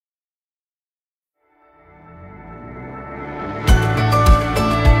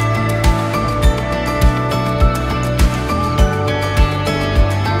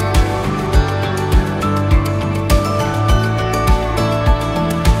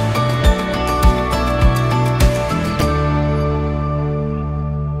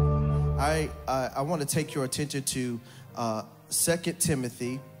I want to take your attention to 2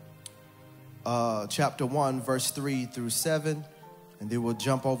 Timothy chapter 1, verse 3 through 7. And then we'll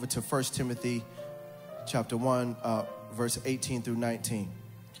jump over to 1 Timothy chapter 1, verse 18 through 19.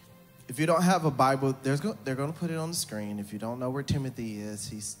 If you don't have a Bible, they're going to put it on the screen. If you don't know where Timothy is,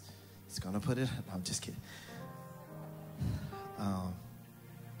 he's going to put it. No, I'm just kidding.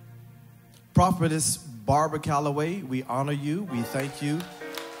 Prophetess Barbara Calloway, we honor you. We thank you.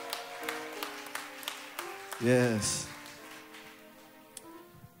 Yes.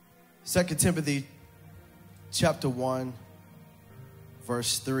 2 Timothy chapter 1,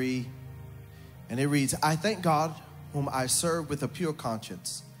 verse 3. And it reads, I thank God whom I serve with a pure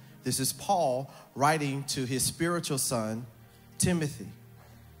conscience. This is Paul writing to his spiritual son, Timothy.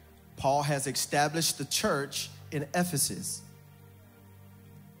 Paul has established the church in Ephesus.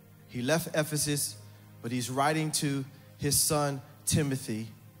 He left Ephesus, but he's writing to his son, Timothy,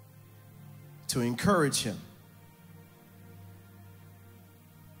 to encourage him,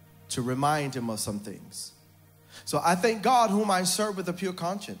 to remind him of some things. So I thank God whom I serve with a pure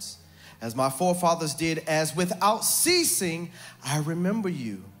conscience, as my forefathers did, as without ceasing I remember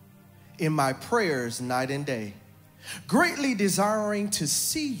you in my prayers night and day, greatly desiring to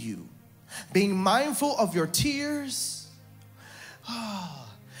see you, being mindful of your tears.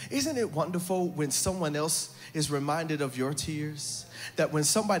 Isn't it wonderful when someone else is reminded of your tears? That when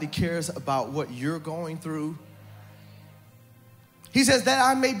somebody cares about what you're going through. He says that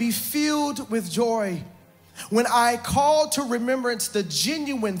I may be filled with joy when I call to remembrance the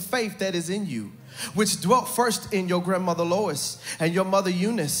genuine faith that is in you, which dwelt first in your grandmother Lois and your mother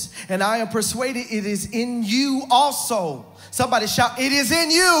Eunice. And I am persuaded it is in you also. Somebody shout, it is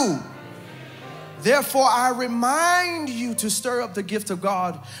in you. Therefore, I remind you to stir up the gift of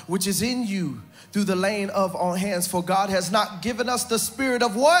God, which is in you through the laying of on hands. For God has not given us the spirit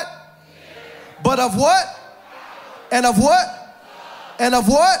of what? But of what? And of what? And of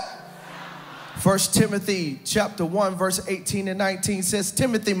what? 1 Timothy chapter 1, verse 18 and 19 says,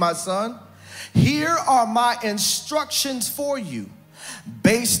 Timothy, my son, here are my instructions for you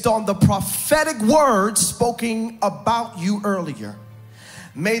based on the prophetic words spoken about you earlier.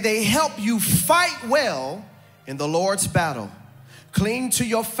 May they help you fight well in the Lord's battle. Cling to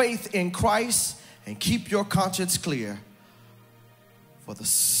your faith in Christ and keep your conscience clear. For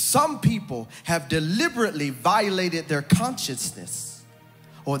some people have deliberately violated their consciousness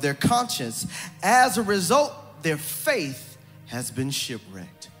or their conscience. As a result, their faith has been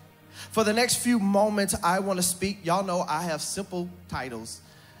shipwrecked. For the next few moments, I want to speak. Y'all know I have simple titles.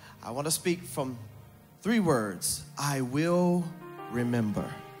 I want to speak from 3 words. I will remember.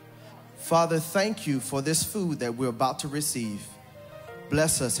 Father, thank you for this food that we're about to receive.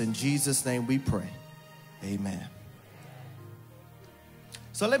 Bless us in Jesus' name we pray. Amen.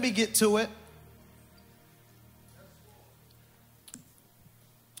 So let me get to it.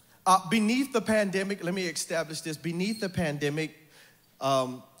 Beneath the pandemic, let me establish this. Beneath the pandemic,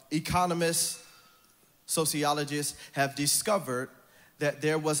 economists, sociologists have discovered that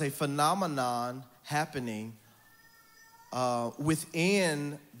there was a phenomenon happening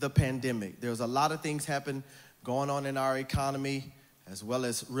within the pandemic. There's a lot of things going on in our economy, as well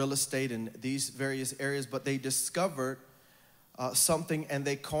as real estate and these various areas, but they discovered something, and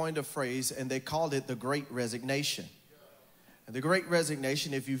they coined a phrase, and they called it the Great Resignation. And the Great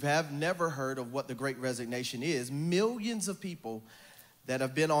Resignation, if you have never heard of what the Great Resignation is, millions of people that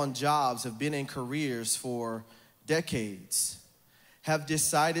have been on jobs, have been in careers for decades, have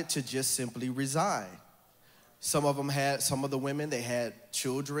decided to just simply resign. Some of the women, they had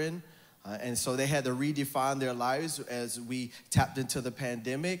children, and so they had to redefine their lives as we tapped into the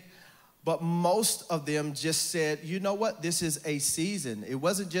pandemic. But most of them just said, you know what, this is a season. It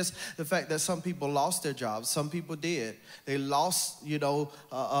wasn't just the fact that some people lost their jobs. Some people did. They lost, they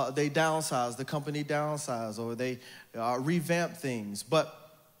downsized, the company downsized, or they revamped things. But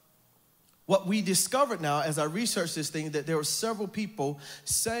what we discovered now as I researched this thing, that there were several people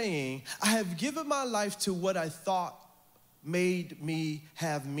saying, I have given my life to what I thought made me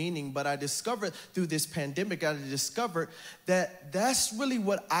have meaning, but I discovered through this pandemic, I discovered that that's really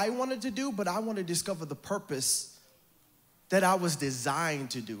what I wanted to do, but I want to discover the purpose that I was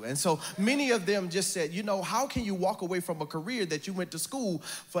designed to do. And so many of them just said, how can you walk away from a career that you went to school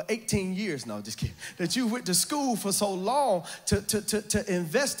for 18 years? No, just kidding. That you went to school for so long to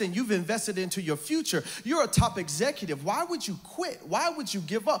invest in. You've invested into your future. You're a top executive. Why would you quit? Why would you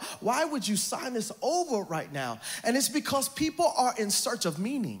give up? Why would you sign this over right now? And it's because people are in search of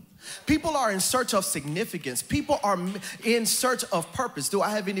meaning. People are in search of significance. People are in search of purpose. Do I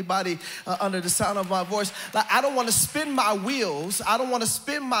have anybody under the sound of my voice? Like, I don't want to spin my wheels. I don't want to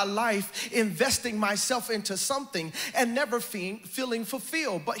spend my life investing myself into something and never feeling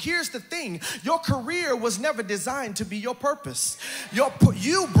fulfilled. But here's the thing. Your career was never designed to be your purpose.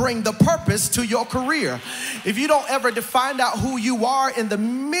 You bring the purpose to your career. If you don't ever find out who you are in the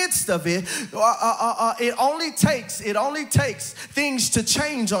midst of it, it only takes things to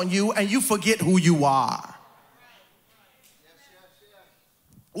change on you and you forget who you are.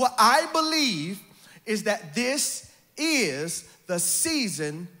 What I believe is that this is the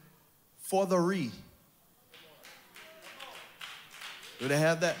season for the re. Do they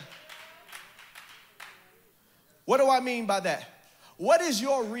have that? What do I mean by that? What is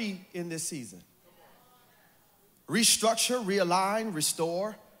your re in this season? Restructure, realign,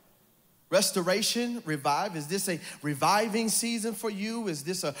 restore, restoration, revive. Is this a reviving season for you? Is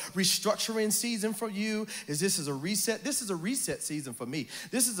this a restructuring season for you? Is this a reset? This is a reset season for me.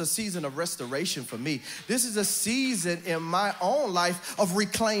 This is a season of restoration for me. This is a season in my own life of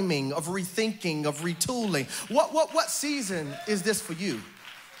reclaiming, of rethinking, of retooling. What season is this for you?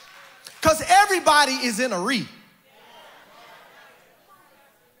 Because everybody is in a re.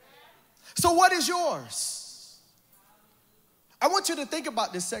 So what is yours? I want you to think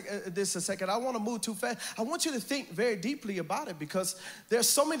about this a second. I want to move too fast. I want you to think very deeply about it because there's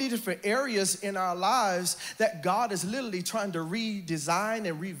so many different areas in our lives that God is literally trying to redesign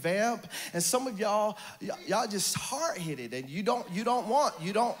and revamp. And some of y'all just hard-headed and you don't want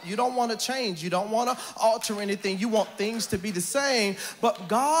to change. You don't want to alter anything. You want things to be the same. But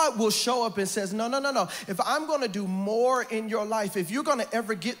God will show up and says, no. If I'm going to do more in your life, if you're going to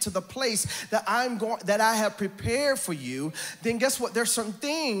ever get to the place that I have prepared for you, then guess what? There's some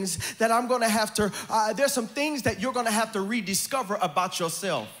things that I'm going to have to, there's some things that you're going to have to rediscover about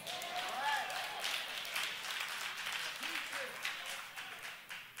yourself.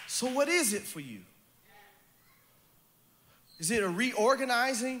 So what is it for you? Is it a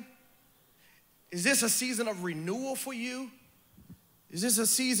reorganizing? Is this a season of renewal for you? Is this a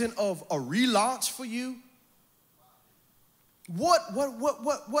season of a relaunch for you? What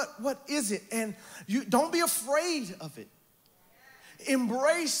is it? And you don't be afraid of it.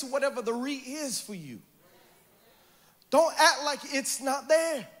 Embrace whatever the re is for you. Don't act like it's not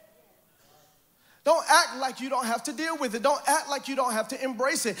there. Don't act like you don't have to deal with it. Don't act like you don't have to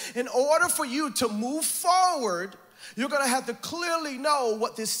embrace it. In order for you to move forward, you're going to have to clearly know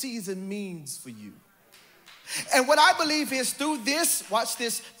what this season means for you. And what I believe is through this, watch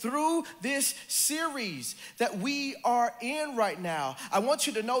this, through this series that we are in right now, I want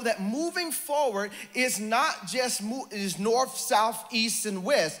you to know that moving forward is not just is north, south, east, and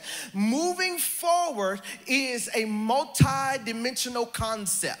west. Moving forward is a multi-dimensional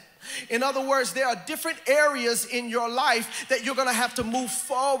concept. In other words, there are different areas in your life that you're going to have to move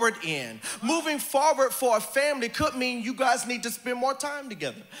forward in. Moving forward for a family could mean you guys need to spend more time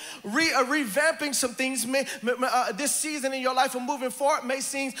together. Revamping some things this season in your life and moving forward may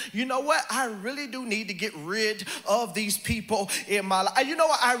seem, you know what? I really do need to get rid of these people in my life. You know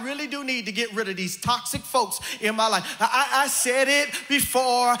what? I really do need to get rid of these toxic folks in my life. I said it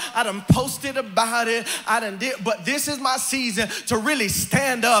before. I done posted about it. But this is my season to really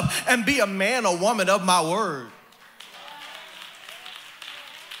stand up and be a man or woman of my word.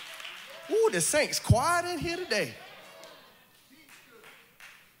 Ooh, the saints quiet in here today.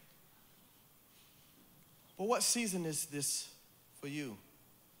 But what season is this for you?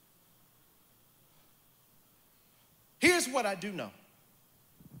 Here's what I do know.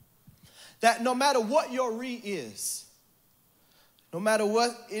 That no matter what your re is, no matter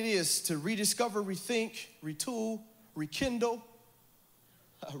what it is to rediscover, rethink, retool, rekindle,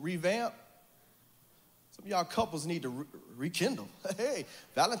 revamp. Some of y'all couples need to rekindle. Hey,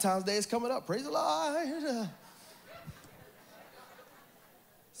 Valentine's Day is coming up. Praise the Lord.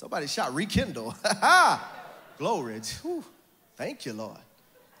 Somebody shout rekindle. Glory. Whew. Thank you, Lord.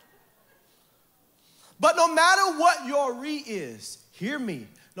 But no matter what your re is, hear me,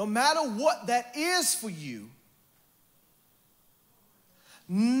 no matter what that is for you,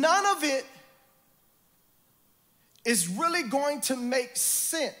 none of it is really going to make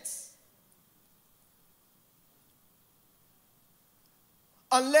sense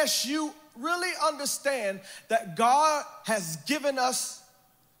unless you really understand that God has given us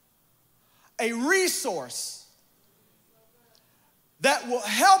a resource that will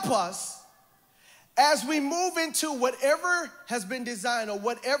help us as we move into whatever has been designed or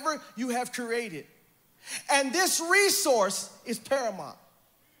whatever you have created. And this resource is paramount.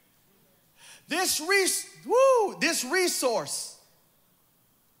 This resource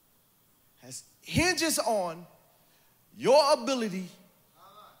hinges on your ability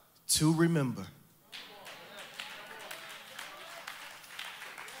to remember.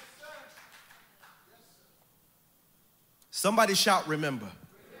 Somebody shout, remember.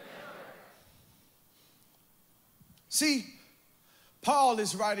 See, Paul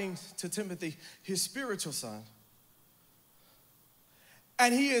is writing to Timothy, his spiritual son.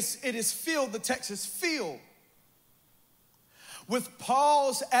 And it is filled, the text is filled with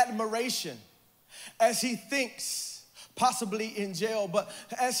Paul's admiration as he thinks, possibly in jail, but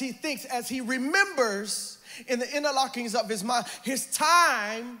as he thinks, as he remembers in the interlockings of his mind, his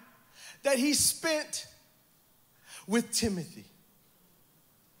time that he spent with Timothy.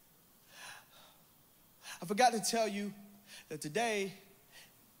 I forgot to tell you that today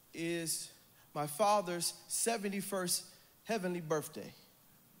is my father's 71st heavenly birthday.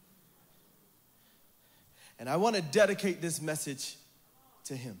 And I want to dedicate this message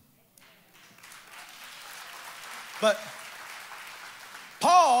to him. But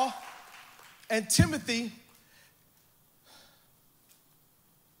Paul and Timothy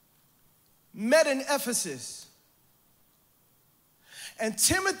met in Ephesus. And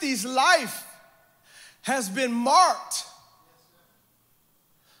Timothy's life has been marked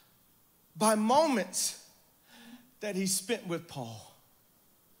by moments that he spent with Paul.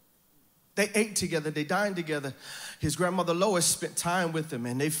 They ate together, they dined together. His grandmother Lois spent time with him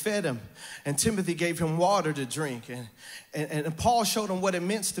and they fed him. And Timothy gave him water to drink. And Paul showed him what it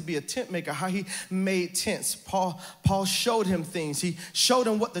meant to be a tent maker, how he made tents. Paul showed him things. He showed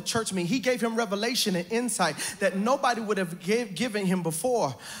him what the church means. He gave him revelation and insight that nobody would have given him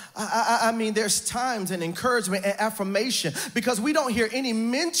before. I mean, there's times and encouragement and affirmation because we don't hear any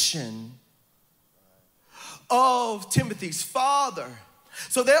mention of Timothy's father.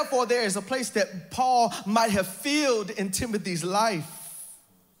 So therefore, there is a place that Paul might have filled in Timothy's life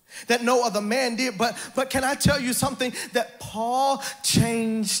that no other man did. But can I tell you something? That Paul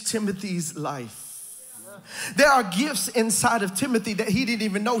changed Timothy's life. There are gifts inside of Timothy that he didn't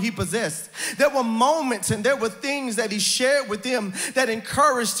even know he possessed. There were moments and there were things that he shared with him that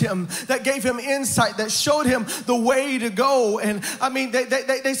encouraged him, that gave him insight, that showed him the way to go. And I mean,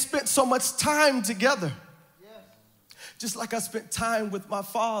 they spent so much time together. Just like I spent time with my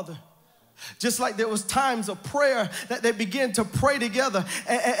father. Just like there was times of prayer that they began to pray together.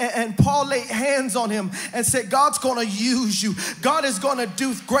 And Paul laid hands on him and said, God's going to use you. God is going to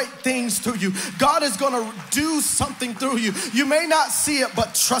do great things through you. God is going to do something through you. You may not see it,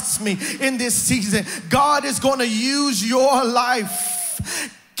 but trust me, in this season, God is going to use your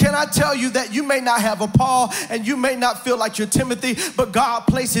life. Can I tell you that you may not have a Paul and you may not feel like you're Timothy, but God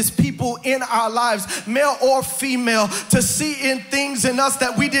places people in our lives, male or female, to see in things in us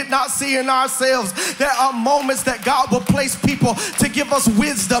that we did not see in ourselves. There are moments that God will place people to give us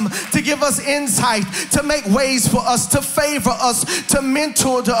wisdom, to give us insight, to make ways for us, to favor us, to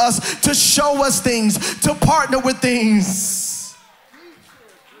mentor to us, to show us things, to partner with things.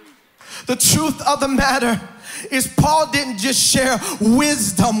 The truth of the matter is Paul didn't just share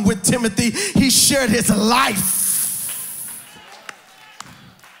wisdom with Timothy, he shared his life.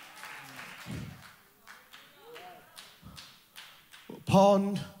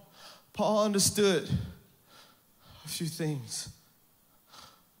 Paul understood a few things.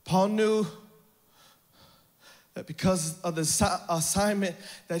 Paul knew that because of the assignment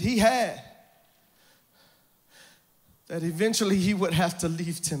that he had, that eventually he would have to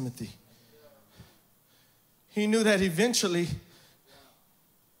leave Timothy. He knew that eventually,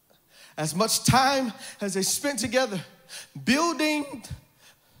 as much time as they spent together, building,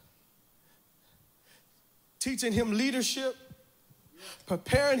 teaching him leadership,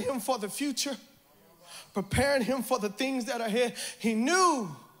 preparing him for the future, preparing him for the things that are ahead, he knew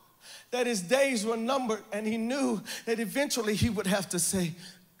that his days were numbered, and he knew that eventually he would have to say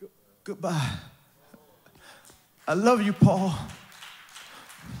goodbye. I love you, Paul.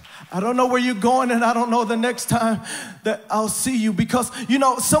 I don't know where you're going, and I don't know the next time that I'll see you, because, you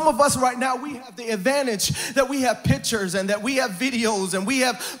know, some of us right now, we have the advantage that we have pictures and that we have videos and we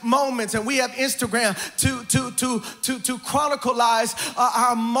have moments and we have Instagram to chronicleize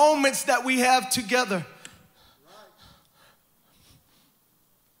our moments that we have together.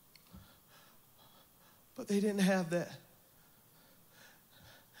 But they didn't have that.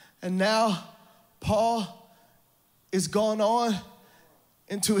 And now Paul is gone on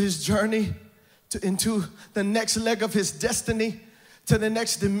into his journey, into the next leg of his destiny, to the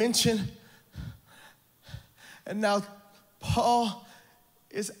next dimension. And now Paul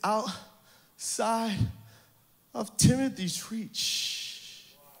is outside of Timothy's reach.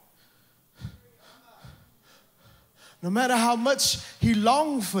 no matter how much he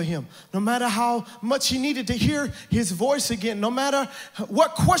longed for him, no matter how much he needed to hear his voice again, no matter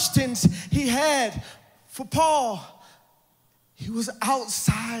what questions he had for Paul, he was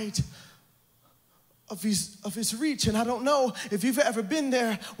outside of his reach. And I don't know if you've ever been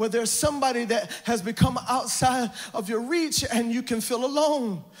there where there's somebody that has become outside of your reach, and you can feel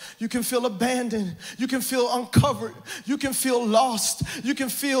alone. You can feel abandoned. You can feel uncovered. You can feel lost. You can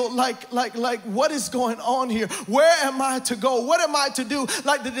feel like what is going on here? Where am I to go? What am I to do?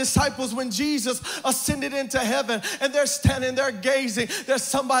 Like the disciples when Jesus ascended into heaven and they're standing there gazing. There's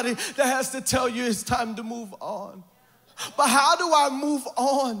somebody that has to tell you it's time to move on. But how do I move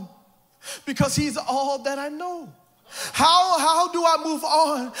on? Because he's all that I know. How do I move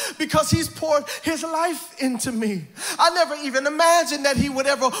on? Because he's poured his life into me. I never even imagined that he would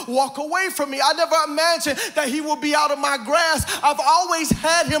ever walk away from me. I never imagined that he would be out of my grasp. I've always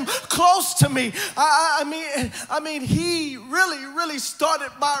had him close to me. I mean, he really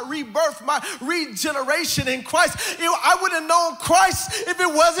started my rebirth, my regeneration in Christ. I wouldn't have known Christ if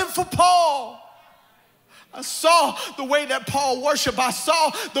it wasn't for Paul. I saw the way that Paul worshiped. I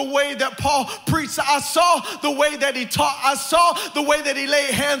saw the way that Paul preached. I saw the way that he taught. I saw the way that he laid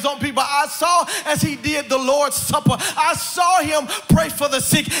hands on people. I saw as he did the Lord's Supper. I saw him pray for the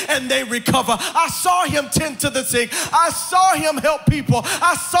sick and they recover. I saw him tend to the sick. I saw him help people.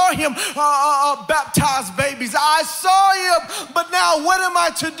 I saw him baptize babies. I saw him, but now what am I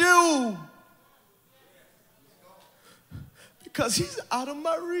to do? Because he's out of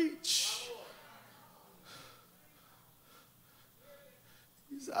my reach.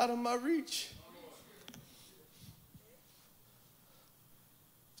 He's out of my reach.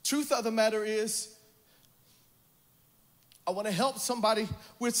 Truth of the matter is, I want to help somebody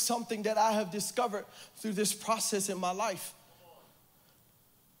with something that I have discovered through this process in my life.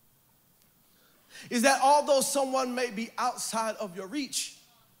 Is that although someone may be outside of your reach,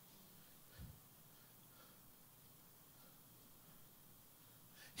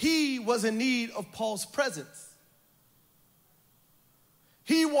 he was in need of Paul's presence.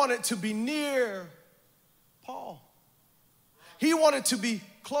 He wanted to be near Paul. He wanted to be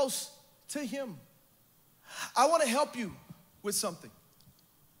close to him. I want to help you with something.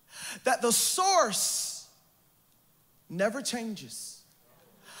 That the source never changes,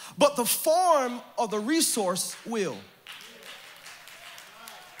 but the form of the resource will.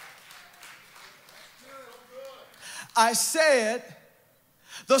 I said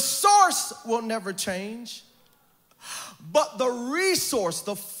the source will never change, but the resource,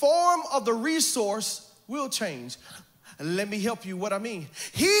 the form of the resource will change. Let me help you what I mean.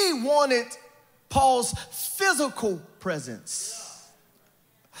 He wanted Paul's physical presence.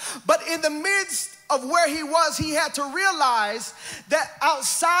 But in the midst of where he was, he had to realize that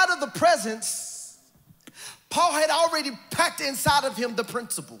outside of the presence, Paul had already packed inside of him the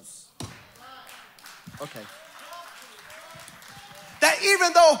principles. Okay. That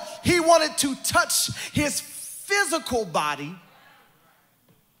even though he wanted to touch his physical body,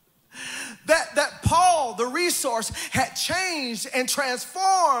 that Paul, the resource, had changed and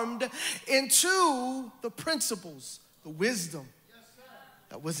transformed into the principles, the wisdom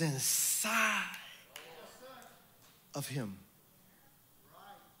that was inside of him.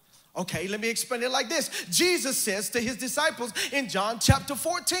 Okay, let me explain it like this. Jesus says to his disciples in John chapter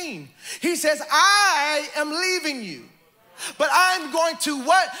 14, he says, I am leaving you, but I'm going to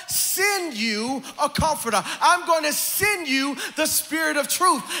what? Send you a comforter. I'm going to send you the Spirit of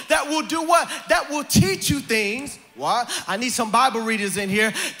truth that will do what? That will teach you things. What? I need some Bible readers in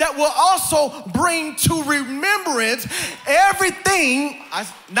here. That will also bring to remembrance everything,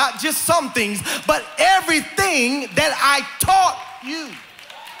 not just some things, but everything that I taught you.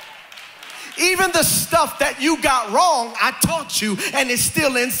 Even the stuff that you got wrong, I taught you, and it's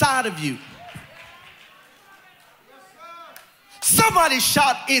still inside of you. Somebody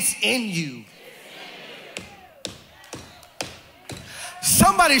shout, it's in you.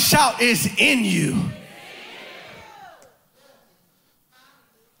 Somebody shout, it's in you.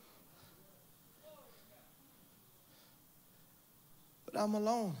 But I'm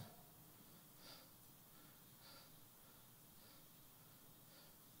alone.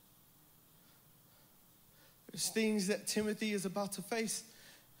 There's things that Timothy is about to face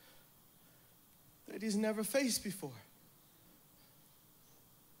that he's never faced before.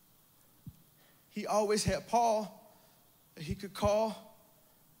 He always had Paul that he could call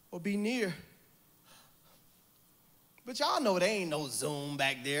or be near. But y'all know there ain't no Zoom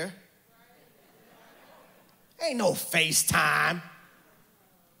back there. Ain't no FaceTime.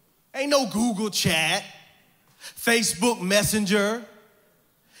 Ain't no Google Chat, Facebook Messenger.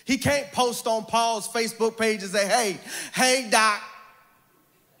 He can't post on Paul's Facebook page and say, hey, Doc,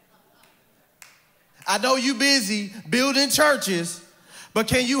 I know you busy building churches, but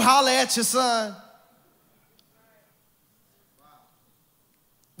can you holler at your son?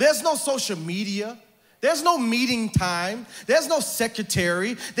 There's no social media. There's no meeting time. There's no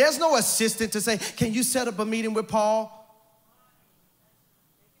secretary. There's no assistant to say, can you set up a meeting with Paul?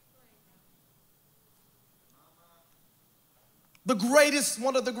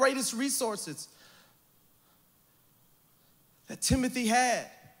 One of the greatest resources that Timothy had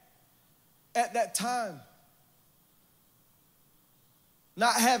at that time.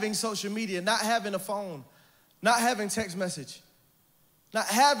 Not having social media, not having a phone, not having text message, not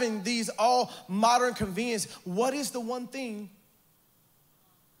having these all modern convenience. What is the one thing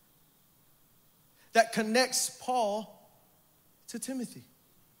that connects Paul to Timothy?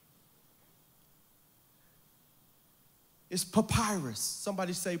 It's papyrus.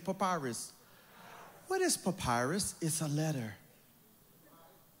 Somebody say papyrus. What is papyrus? It's a letter.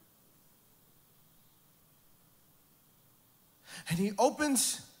 And he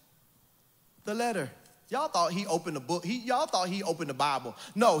opens the letter. Y'all thought he opened the book. Y'all thought he opened the Bible.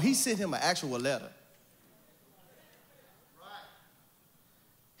 No, he sent him an actual letter.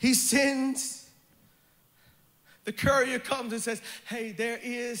 He sends, the courier comes and says, hey, there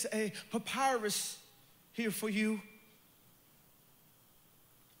is a papyrus here for you.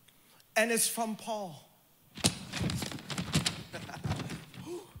 And it's from Paul.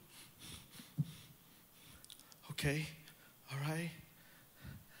 Okay, all right.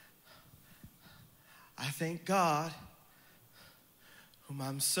 I thank God, whom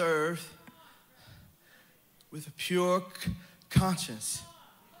I'm served with a pure conscience,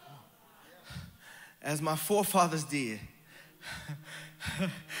 as my forefathers did,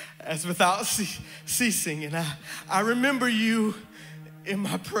 as without ceasing. And I remember you in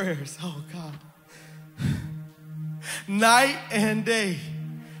my prayers. Oh, God. Night and day,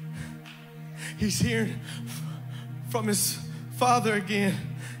 he's hearing from his father again.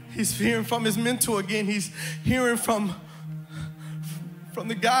 He's hearing from his mentor again. He's hearing from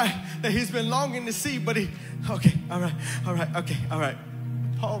the guy that he's been longing to see, but okay, all right.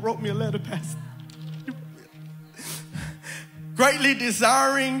 Paul wrote me a letter, Pastor. Greatly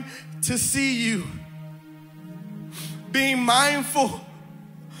desiring to see you, being mindful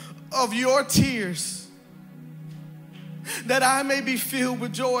of your tears, that I may be filled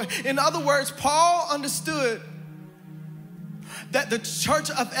with joy. In other words, Paul understood that the church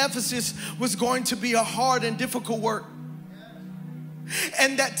of Ephesus was going to be a hard and difficult work,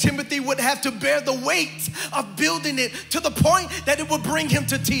 and that Timothy would have to bear the weight of building it to the point that it would bring him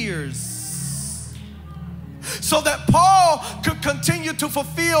to tears, so that Paul could continue to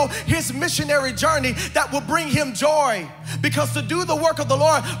fulfill his missionary journey that would bring him joy, because to do the work of the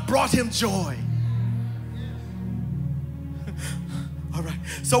Lord brought him joy. All right,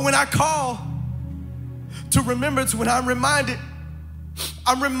 so when I call to remembrance, when I'm reminded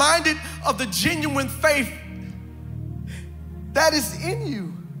of the genuine faith that is in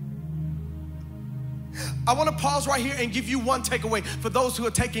you. I want to pause right here and give you one takeaway for those who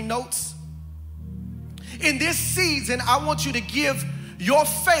are taking notes. In this season, I want you to give your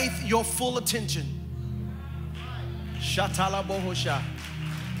faith your full attention. Shatalabohosha.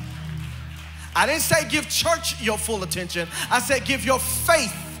 I didn't say give church your full attention. I said give your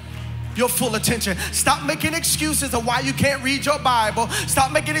faith your full attention. Stop making excuses of why you can't read your Bible.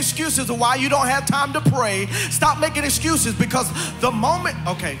 Stop making excuses of why you don't have time to pray. Stop making excuses, because the moment,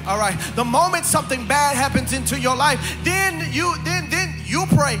 the moment something bad happens into your life, then you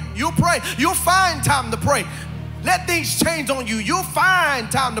pray. You'll find time to pray. Let things change on you. You'll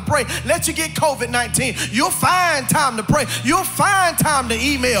find time to pray. Let you get COVID-19. You'll find time to pray. You'll find time to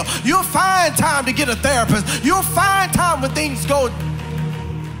email. You'll find time to get a therapist. You'll find time when things go.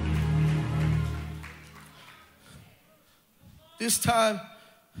 This time,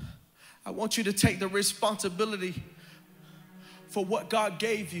 I want you to take the responsibility for what God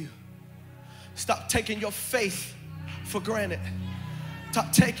gave you. Stop taking your faith for granted.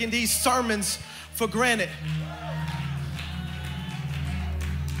 Stop taking these sermons for granted.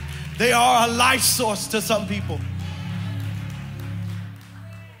 They are a life source to some people.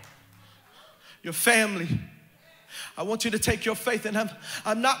 Your family. I want you to take your faith, and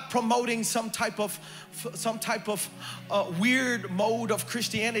I'm not promoting some type of weird mode of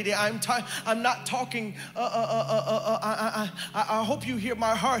Christianity. I'm not talking. I hope you hear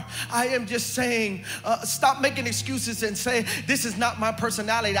my heart. I am just saying, stop making excuses and say this is not my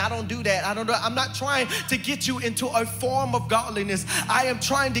personality. I don't do that. I'm not trying to get you into a form of godliness. I am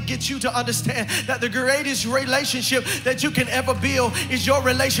trying to get you to understand that the greatest relationship that you can ever build is your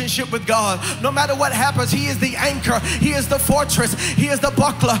relationship with God. No matter what happens, He is the anchor. He is the fortress. He is the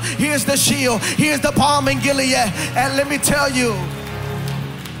buckler. He is the shield. He is the balm in Gilead. And let me tell you,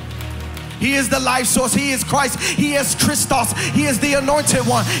 He is the life source. He is Christ. He is Christos. He is the anointed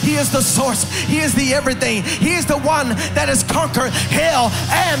one. He is the source. He is the everything. He is the one that has conquered hell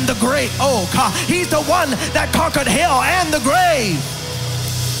and the grave. Oh God, He's the one that conquered hell and the grave.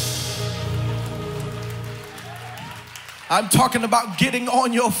 I'm talking about getting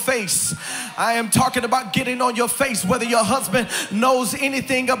on your face. I am talking about getting on your face. Whether your husband knows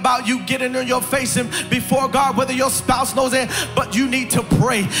anything about you getting on your face and before God, whether your spouse knows it, but you need to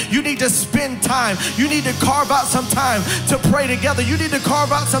pray. You need to spend time. You need to carve out some time to pray together. You need to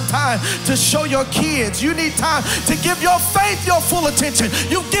carve out some time to show your kids. You need time to give your faith your full attention.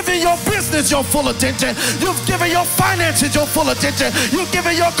 You've given your business your full attention. You've given your finances your full attention. You've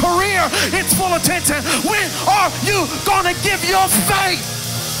given your career its full attention. When are you going to give your faith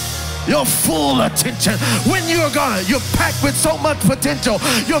your full attention? When you're packed with so much potential,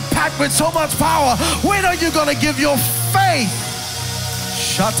 you're packed with so much power, when are you gonna give your faith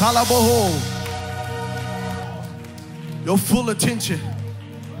your full attention?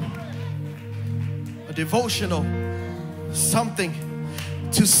 A devotional, something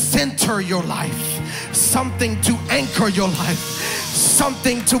to center your life, something to anchor your life,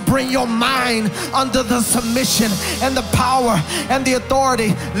 something to bring your mind under the submission and the power and the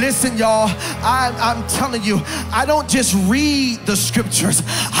authority. Listen, y'all, I'm telling you, I don't just read the scriptures,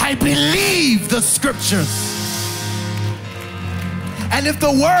 I believe the scriptures. And if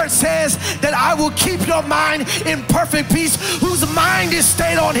the word says that I will keep your mind in perfect peace, whose mind is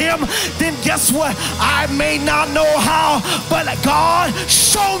stayed on Him, then guess what? I may not know how, but God,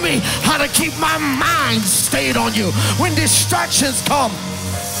 show me how to keep my mind stayed on you. When distractions come,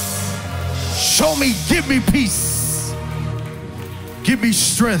 show me, give me peace, give me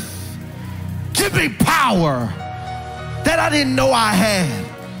strength, give me power that I didn't know I had.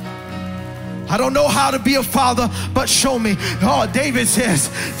 I don't know how to be a father, but show me. Oh, David says,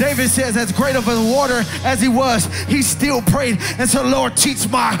 as great of a warrior as he was, he still prayed and said, Lord, teach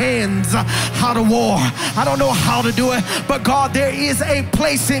my hands how to war. I don't know how to do it, but God, there is a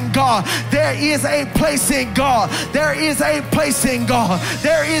place in God. There is a place in God. There is a place in God.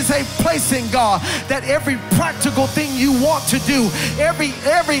 There is a place in God that every practical thing you want to do, every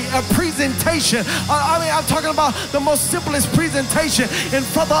presentation, I'm talking about the most simplest presentation in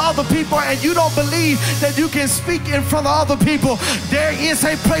front of other people, and you don't believe that you can speak in front of other people, there is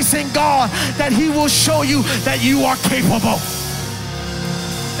a place in God that He will show you that you are capable,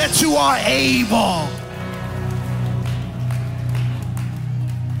 that you are able.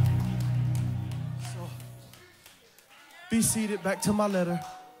 So, be seated. Back to my letter.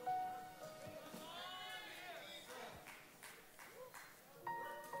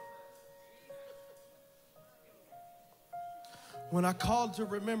 When I called to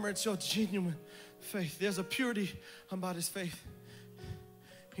remembrance your genuine faith, there's a purity about His faith.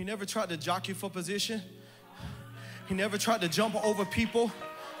 He never tried to jock you for position. He never tried to jump over people.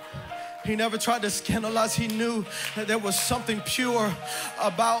 He never tried to scandalize. He knew that there was something pure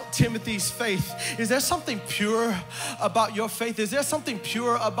about Timothy's faith. Is there something pure about your faith? Is there something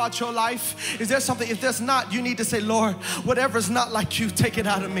pure about your life? Is there something? If there's not, you need to say, Lord, whatever's not like you, take it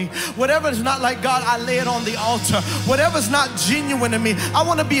out of me. Whatever's not like God, I lay it on the altar. Whatever's not genuine in me, I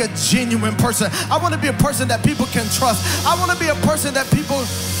want to be a genuine person. I want to be a person that people can trust. I want to be a person that people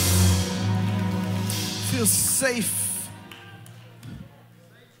feel safe.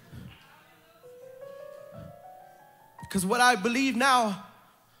 Because what I believe now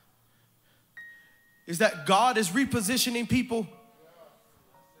is that God is repositioning people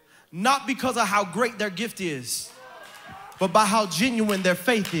not because of how great their gift is, but by how genuine their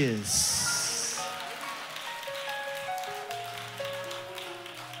faith is.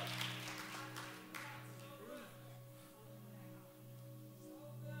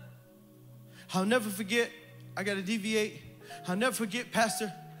 I'll never forget, I got to deviate. I'll never forget,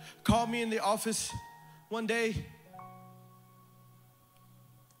 Pastor called me in the office one day.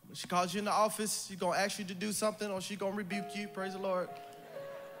 When she calls you in the office, she's going to ask you to do something or she's going to rebuke you. Praise the Lord.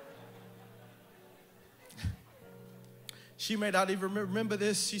 She may not even remember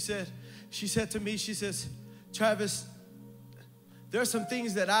this. She said to me, she says, Travis, there are some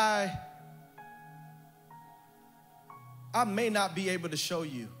things that I may not be able to show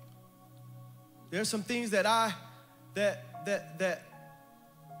you. There are some things that I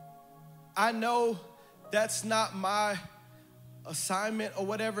know that's not my assignment or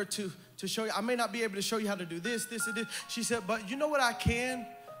whatever to show you. I may not be able to show you how to do this, and this. She said, but you know what I can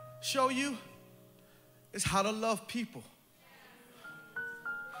show you? Is how to love people.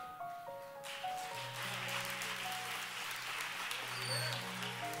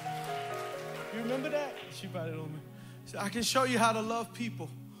 You remember that? She brought it on me. She said, I can show you how to love people.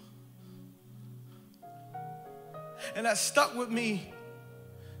 And that stuck with me.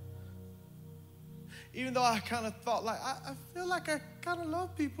 Even though I kind of thought like, I feel like I kind of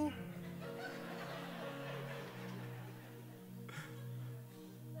love people.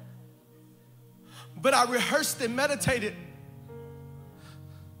 But I rehearsed and meditated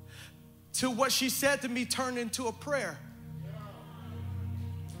till what she said to me turned into a prayer.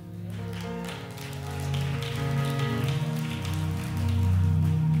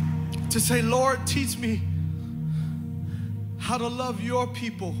 To say, Lord, teach me how to love your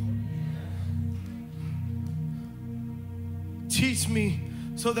people. Teach me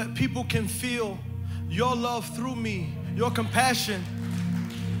so that people can feel your love through me, your compassion,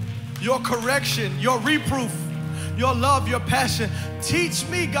 your correction, your reproof, your love, your passion. Teach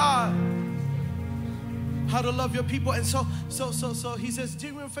me, God, how to love your people. And so he says,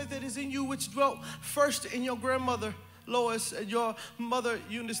 genuine faith that is in you, which dwelt first in your grandmother Lois and your mother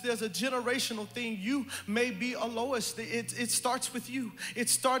Eunice. There's a generational thing. You may be a Lois. It starts with you. It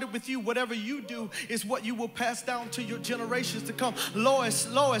started with you. Whatever you do is what you will pass down to your generations to come. Lois,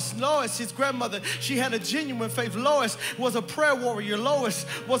 his grandmother, she had a genuine faith. Lois was a prayer warrior. Lois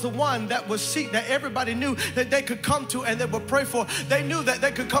was the one that everybody knew that they could come to and they would pray for. They knew that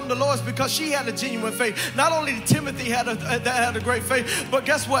they could come to Lois because she had a genuine faith. Not only did Timothy had a great faith, but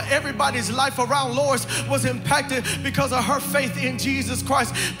guess what? Everybody's life around Lois was impacted because of her faith in Jesus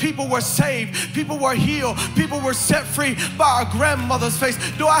Christ. People were saved. People were healed. People were set free by our grandmother's faith.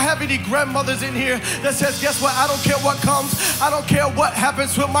 Do I have any grandmothers in here that says, guess what? I don't care what comes. I don't care what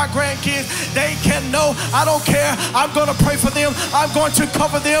happens with my grandkids. They can know. I don't care. I'm going to pray for them. I'm going to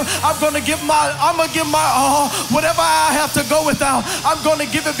cover them. I'm going to give my all. Whatever I have to go without, I'm going to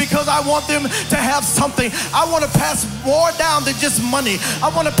give it because I want them to have something. I want to pass more down than just money.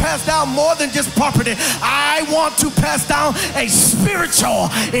 I want to pass down more than just property. I want to pass down a spiritual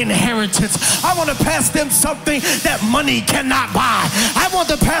inheritance. I want to pass them something that money cannot buy. I want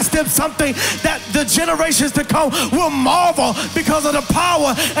to pass them something that the generations to come will marvel because of the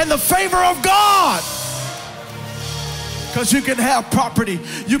power and the favor of God. Because you can have property,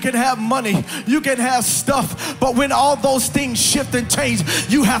 you can have money, you can have stuff, but when all those things shift and change,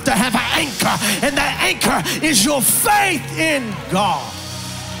 you have to have an anchor, and that anchor is your faith in God.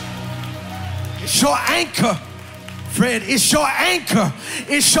 It's your anchor, Fred. It's your anchor.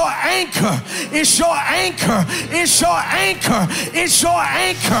 It's your anchor. It's your anchor. It's your anchor. It's your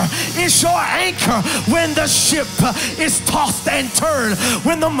anchor. It's your anchor. When the ship is tossed and turned,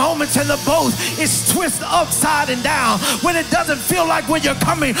 when the moments in the boat is twisted upside and down, when it doesn't feel like where you're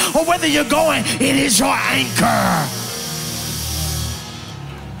coming or whether you're going, it is your anchor.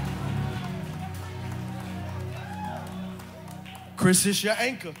 Chris is your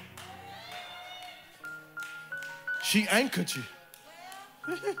anchor. She anchored you.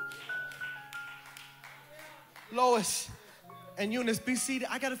 Lois and Eunice, be seated.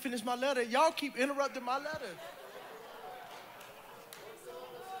 I got to finish my letter. Y'all keep interrupting my letter.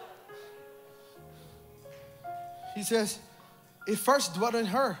 He says, it first dwelt in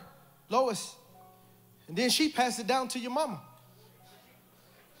her, Lois, and then she passed it down to your mama.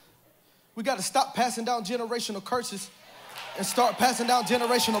 We got to stop passing down generational curses and start passing down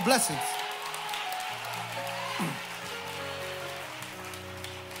generational blessings.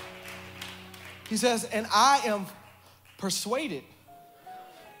 He says, and I am persuaded,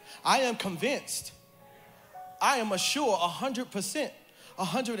 I am convinced, I am assured 100%,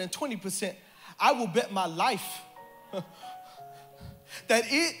 120%, I will bet my life that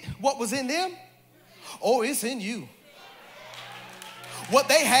what was in them, oh, it's in you. What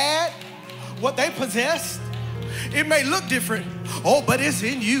they had, what they possessed, it may look different, oh, but it's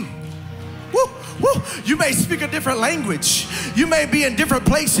in you. Woo, woo. You may speak a different language. You may be in different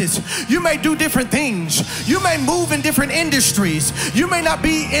places. You may do different things. You may move in different industries. You may not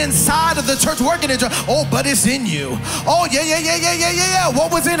be inside of the church working in church. Oh, but it's in you. Oh, yeah.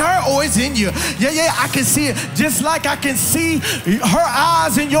 What was in her? Oh, it's in you. Yeah, I can see it. Just like I can see her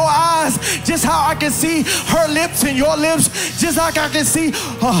eyes in your eyes. Just how I can see her lips in your lips. Just like I can see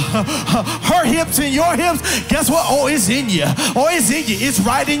her hips in your hips. Guess what? Oh, it's in you. Oh, it's in you. It's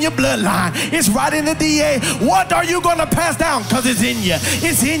right in your bloodline. It's right in the DA. What are you going to pass down? Because it's in you.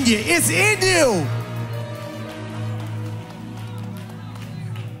 It's in you. It's in you.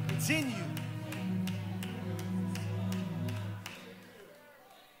 It's in you.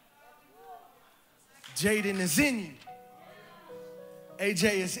 Jaden is in you.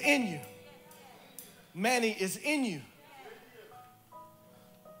 AJ is in you. Manny is in you.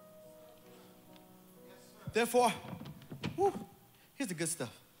 Therefore, here's the good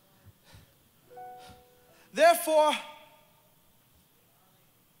stuff. Therefore,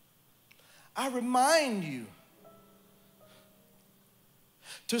 I remind you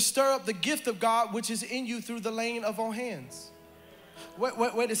to stir up the gift of God which is in you through the laying of on hands.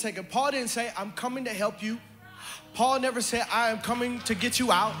 Wait a second. Paul didn't say, I'm coming to help you. Paul never said, I am coming to get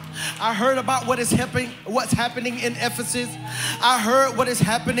you out. I heard about what's happening in Ephesus. I heard what is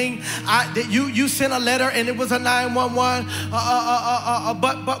happening. You sent a letter and it was a 911.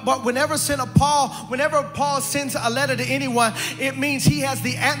 But whenever Paul sends a letter to anyone, it means he has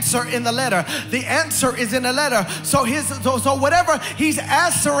the answer in the letter. The answer is in the letter. So whatever he's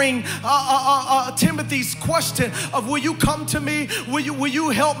answering Timothy's question of, will you come to me? Will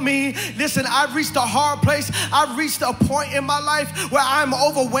you help me? Listen, I've reached a hard place. I've reached a point in my life where I'm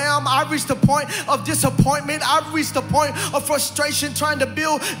overwhelmed. I've reached a point of disappointment. I've reached a point of frustration trying to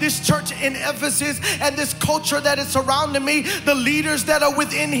build this church in Ephesus and this culture that is surrounding me, the leaders that are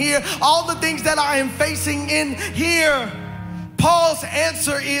within here, all the things that I am facing in here. Paul's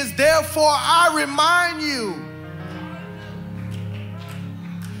answer is, therefore I remind you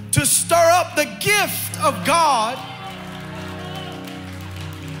to stir up the gift of God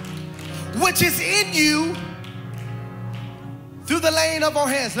which is in you through the laying of our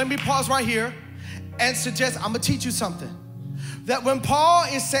hands. Let me pause right here and suggest, I'm going to teach you something. That when Paul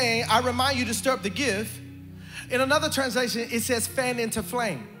is saying, I remind you to stir up the gift, in another translation, it says fan into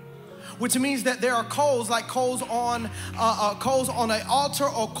flame, which means that there are coals, like coals on an altar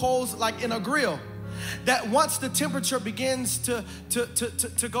or coals like in a grill. That once the temperature begins to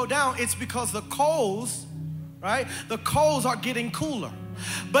go down, it's because the coals, right? The coals are getting cooler.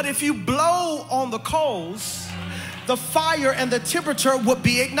 But if you blow on the coals, the fire and the temperature would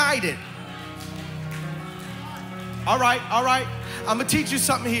be ignited. All right. I'm going to teach you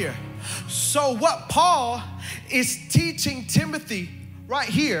something here. So what Paul is teaching Timothy right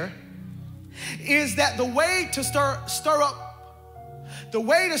here is that the way to stir up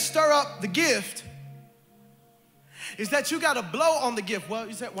the gift is that you got to blow on the gift. Well,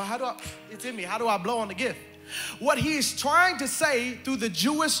 you say, well, it's in me. How do I blow on the gift? What he is trying to say through the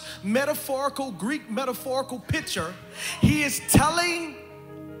Jewish metaphorical, Greek metaphorical picture, he is telling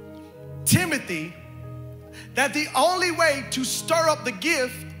Timothy that the only way to stir up the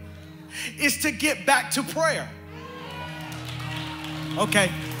gift is to get back to prayer. Okay.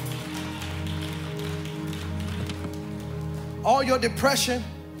 All your depression,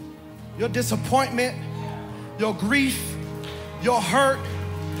 your disappointment, your grief, your hurt,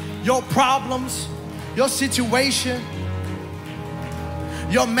 your problems, your situation,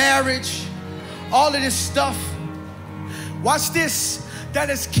 your marriage, all of this stuff, watch this, that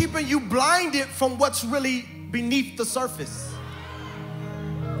is keeping you blinded from what's really beneath the surface.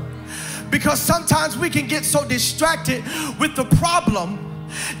 Because sometimes we can get so distracted with the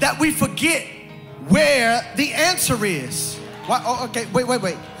problem that we forget where the answer is. Why? Oh, okay, wait.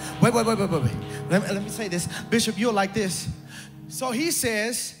 Let me say this. Bishop, you're like this. So he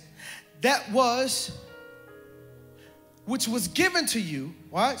says, that was, which was given to you,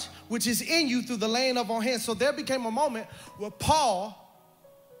 watch, which is in you through the laying of on hands. So there became a moment where Paul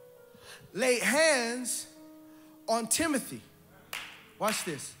laid hands on Timothy. Watch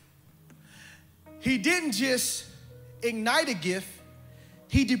this. He didn't just ignite a gift,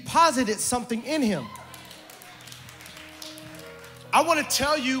 he deposited something in him. I want to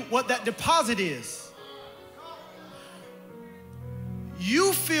tell you what that deposit is.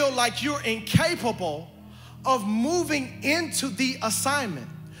 You feel like you're incapable of moving into the assignment.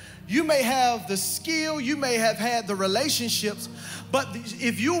 You may have the skill, you may have had the relationships, but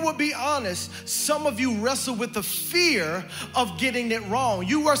if you would be honest, some of you wrestle with the fear of getting it wrong.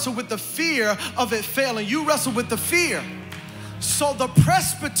 You wrestle with the fear of it failing. You wrestle with the fear. So the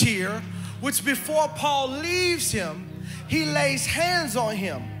presbyter, which before Paul leaves him, he lays hands on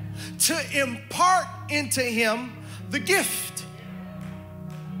him to impart into him the gift.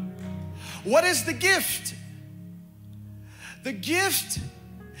 What is the gift? The gift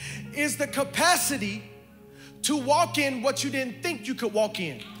is the capacity to walk in what you didn't think you could walk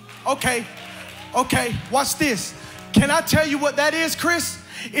in. Okay, watch this. Can I tell you what that is, Chris?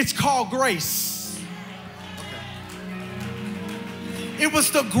 It's called grace. Okay. It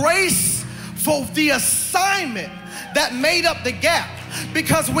was the grace for the assignment that made up the gap.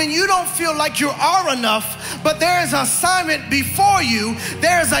 Because when you don't feel like you are enough, but there is an assignment before you,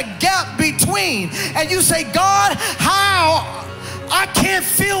 there is a gap between, and you say, God, how? I can't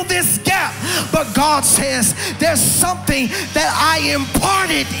fill this gap. But God says there's something that I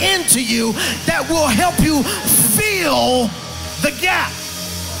imparted into you that will help you fill the gap.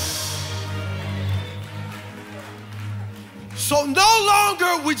 So no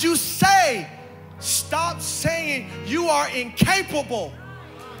longer would you say, stop saying you are incapable.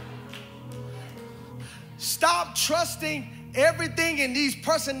 Stop trusting everything in these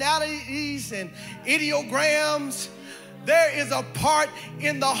personalities and ideograms. There is a part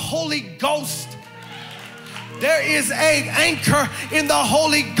in the Holy Ghost. There is an anchor in the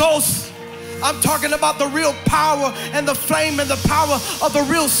Holy Ghost. I'm talking about the real power and the flame and the power of the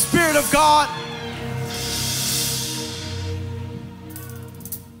real Spirit of God.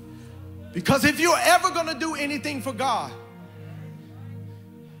 Because if you're ever going to do anything for God,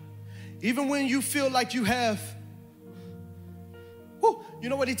 even when you feel like you have, you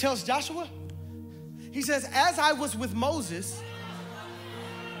know what he tells Joshua? He says, as I was with Moses,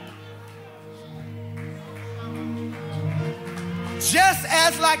 just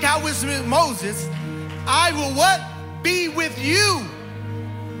as like I was with Moses, I will what? Be with you.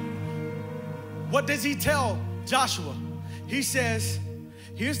 What does he tell Joshua? He says,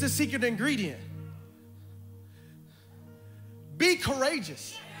 here's the secret ingredient. Be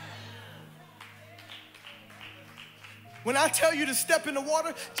courageous. When I tell you to step in the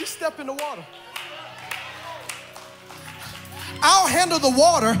water, just step in the water. I'll handle the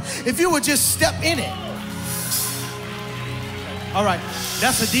water if you would just step in it. All right,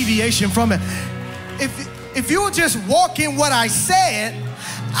 that's a deviation from it. If you would just walk in what I said,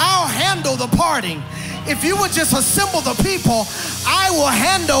 I'll handle the parting. If you would just assemble the people, I will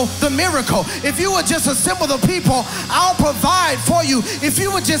handle the miracle. If you would just assemble the people, I'll provide for you. If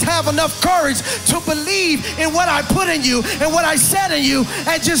you would just have enough courage to believe in what I put in you and what I said in you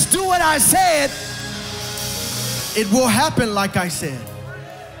and just do what I said, it will happen like I said.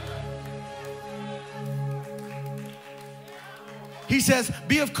 He says,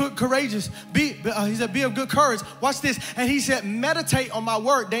 be of courageous. He said, be of good courage. Watch this. And he said, meditate on my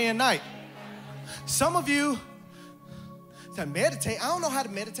word day and night. Some of you said, meditate? I don't know how to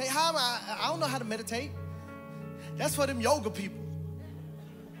meditate. I don't know how to meditate. That's for them yoga people.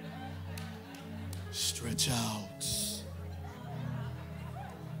 Stretch out.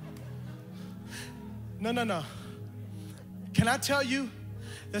 No. Can I tell you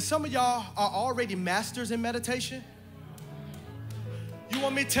that some of y'all are already masters in meditation? You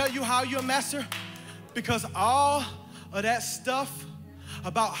want me to tell you how you're a master? Because all of that stuff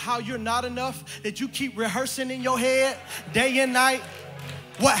about how you're not enough that you keep rehearsing in your head day and night,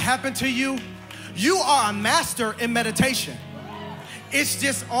 what happened to you? You are a master in meditation. It's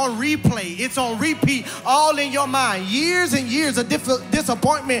just on replay. It's on repeat, all in your mind. Years and years of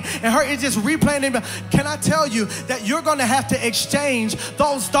disappointment and hurt. It's just replaying it. Can I tell you that you're going to have to exchange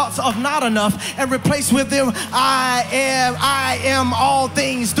those thoughts of not enough and replace with them, I am all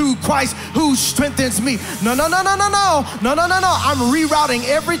things through Christ who strengthens me. No. I'm rerouting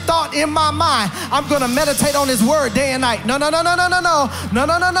every thought in my mind. I'm going to meditate on his word day and night. No.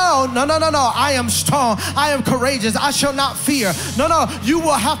 I am strong. I am courageous. I shall not fear. No. You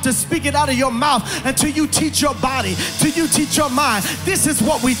will have to speak it out of your mouth until you teach your body, till you teach your mind. This is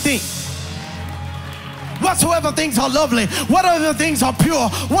what we think. Whatsoever things are lovely, whatever things are pure,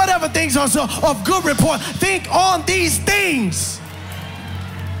 whatever things are of good report, think on these things.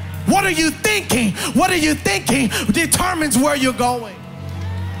 What are you thinking? What are you thinking determines where you're going.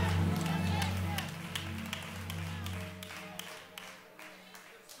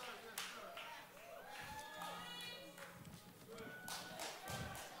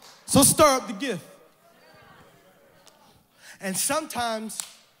 So stir up the gift. And sometimes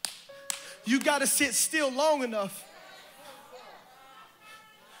you got to sit still long enough.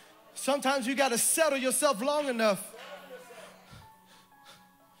 Sometimes you got to settle yourself long enough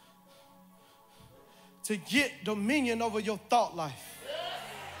to get dominion over your thought life.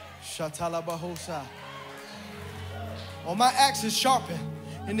 Shatalabahosa. Oh, my axe is sharpened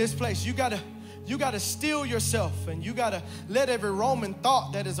in this place. You got to You got to still yourself, and you got to let every Roman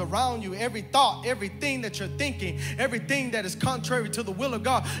thought that is around you, every thought, everything that you're thinking, everything that is contrary to the will of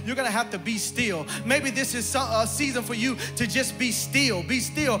God, you're going to have to be still. Maybe this is a season for you to just be still. Be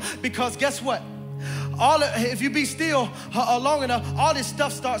still, because guess what? If you be still long enough, all this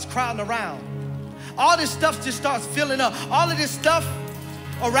stuff starts crowding around. All this stuff just starts filling up. All of this stuff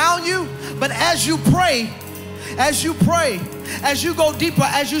around you. But as you pray, as you go deeper,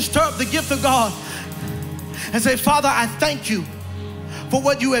 as you stir up the gift of God and say, Father, I thank you for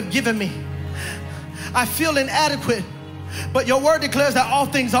what you have given me. I feel inadequate, but your word declares that all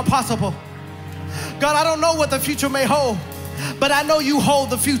things are possible. God, I don't know what the future may hold, but I know you hold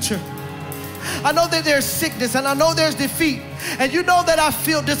the future. I know that there's sickness, and I know there's defeat, and you know that I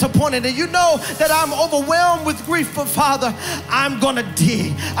feel disappointed, and you know that I'm overwhelmed with grief. But Father, I'm gonna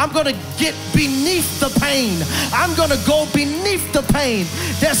dig. I'm gonna get beneath the pain. I'm gonna go beneath the pain.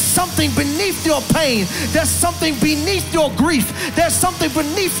 There's something beneath your pain. There's something beneath your grief. There's something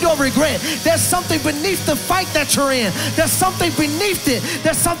beneath your regret. There's something beneath the fight that you're in. There's something beneath it.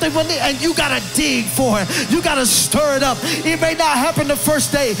 There's something beneath, and you gotta dig for it. You gotta stir it up. It may not happen the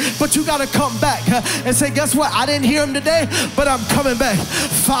first day, but you gotta come back and say, guess what? I didn't hear him today, but I'm coming back.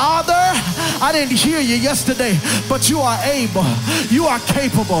 Father, I didn't hear you yesterday, but you are able. You are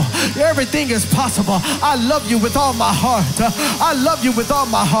capable. Everything is possible. I love you with all my heart. I love you with all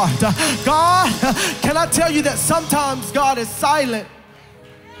my heart. God, can I tell you that sometimes God is silent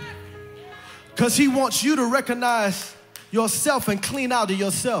because he wants you to recognize yourself and clean out of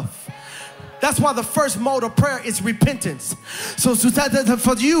yourself. That's why the first mode of prayer is repentance. So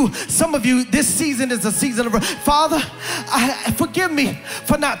for you, some of you, this season is a season of, Father, forgive me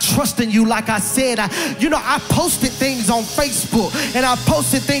for not trusting you like I said. I posted things on Facebook, and I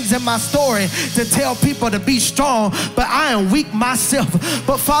posted things in my story to tell people to be strong, but I am weak myself.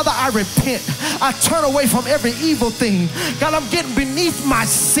 But Father, I repent. I turn away from every evil thing. God, I'm getting beneath my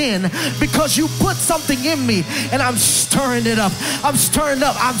sin because you put something in me, and I'm stirring it up. I'm stirring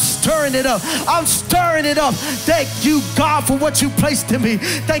up. I'm stirring it up. I'm stirring it up. Thank you, God, for what you placed in me.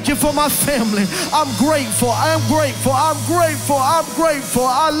 Thank you for my family. I'm grateful. I'm grateful. I'm grateful. I'm grateful.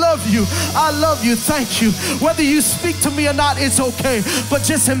 I love you. I love you. Thank you. Whether you speak to me or not, it's okay. But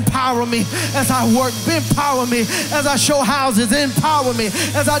just empower me as I work. Empower me as I show houses. Empower me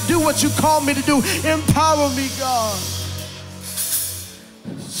as I do what you call me to do. Empower me, God.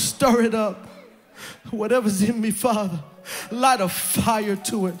 Stir it up. Whatever's in me, Father, light a fire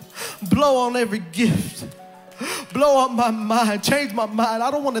to it. Blow on every gift. Blow up my mind. Change my mind.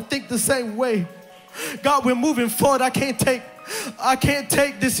 I don't want to think the same way. God, we're moving forward. I can't take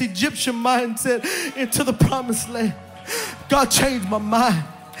this Egyptian mindset into the promised land. God, change my mind.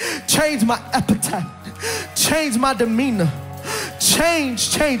 Change my appetite. Change my demeanor.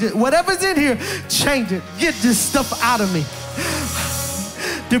 Change it. Whatever's in here, change it. Get this stuff out of me.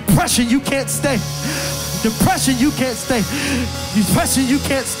 Depression, you can't stay. Depression, you can't stay. Depression, you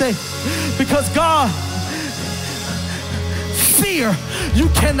can't stay. Because God, fear, you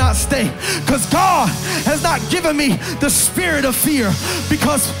cannot stay. Because God has not given me the spirit of fear.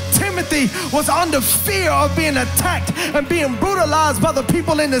 Because Timothy was under fear of being attacked and being brutalized by the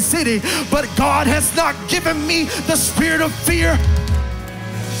people in the city. But God has not given me the spirit of fear.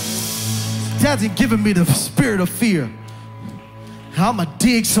 He hasn't given me the spirit of fear. I'm gonna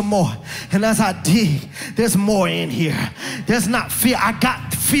dig some more, and as I dig, there's more in here. There's not fear. I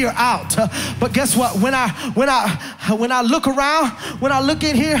got fear out, but guess what? When I look around, when I look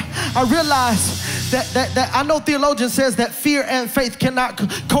in here, I realize that I know theologian says that fear and faith cannot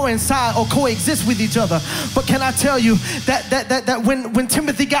coincide or coexist with each other. But can I tell you that when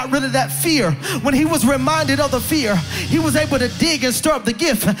Timothy got rid of that fear, when he was reminded of the fear, he was able to dig and stir up the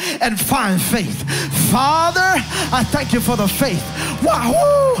gift and find faith. Father, I thank you for the faith.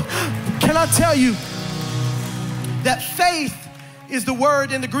 Wow! Can I tell you that faith is the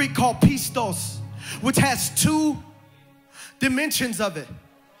word in the Greek called pistos, which has two dimensions of it.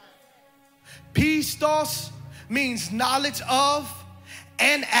 Pistos means knowledge of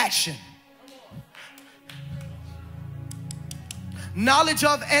and action. Knowledge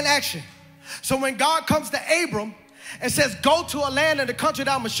of and action. So when God comes to Abram and says, go to a land in the country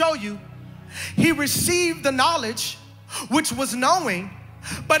that I'm going to show you, he received the knowledge, which was knowing,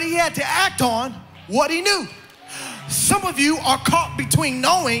 but he had to act on what he knew. Some of you are caught between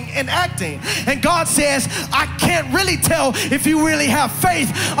knowing and acting. And God says, I can't really tell if you really have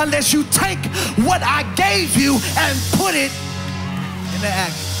faith unless you take what I gave you and put it into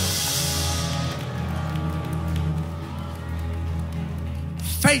action.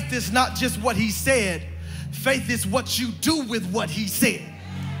 Faith is not just what he said. Faith is what you do with what he said.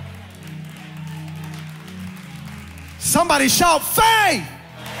 Somebody shout faith.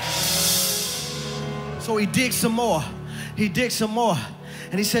 So he digs some more. He digs some more.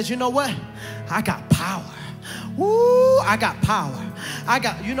 And he says, you know what? I got power. Woo, I got power.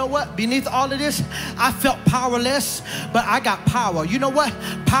 You know what? Beneath all of this, I felt powerless, but I got power. You know what?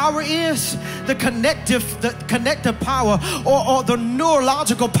 Power is the connective power or the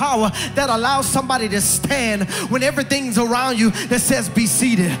neurological power that allows somebody to stand when everything's around you that says be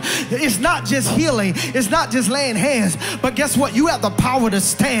seated. It's not just healing. It's not just laying hands, but guess what? You have the power to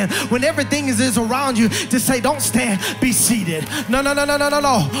stand when everything is around you to say don't stand, be seated. No.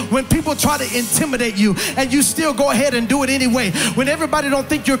 When people try to intimidate you and you still go ahead and do it anyway, when everybody don't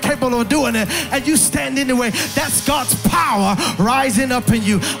think you're capable of doing it and you stand anyway, that's God's power rising up in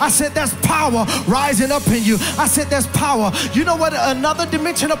you. I said that's power rising up in you. I said that's power. You know what another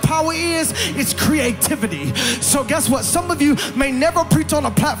dimension of power is? It's creativity. So guess what? Some of you may never preach on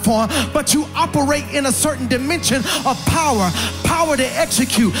a platform, but you operate in a certain dimension of power. Power to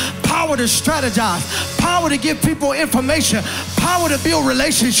execute, power to strategize, power to give people information, power to build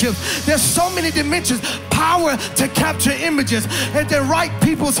relationships. There's so many dimensions. Power to capture images and to write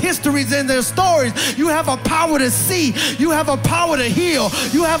people's histories and their stories. You have a power to see. You have a power to heal.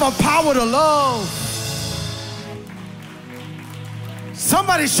 You have a power to love.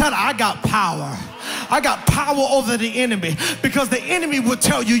 Somebody shout, I got power. I got power over the enemy, because the enemy will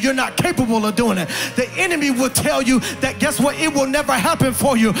tell you you're not capable of doing it. The enemy will tell you that, guess what, it will never happen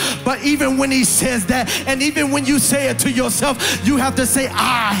for you. But even when he says that, and even when you say it to yourself, you have to say,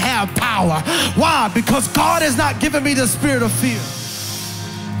 I have power. Why? Because God has not given me the spirit of fear.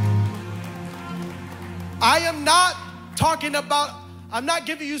 I am not talking about, I'm not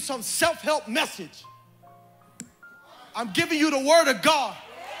giving you some self-help message. I'm giving you the word of God.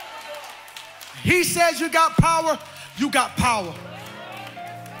 He says you got power, you got power.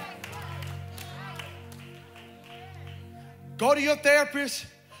 Go to your therapist,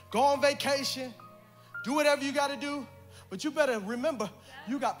 go on vacation, do whatever you got to do, but you better remember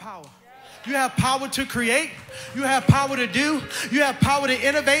you got power. You have power to create. You have power to do. You have power to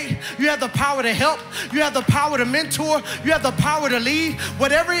innovate. You have the power to help. You have the power to mentor. You have the power to lead.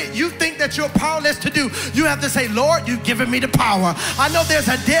 Whatever you think that you're powerless to do, you have to say, Lord, you've given me the power. I know there's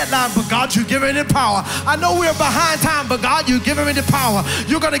a deadline, but God, you've given me the power. I know we're behind time, but God, you've given me the power.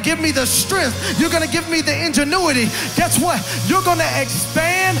 You're going to give me the strength. You're going to give me the ingenuity. Guess what? You're going to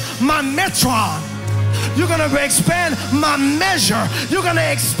expand my metron. You're going to expand my measure. You're going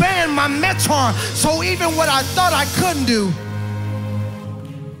to expand my metron. So even what I thought I couldn't do,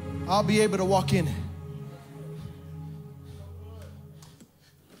 I'll be able to walk in it.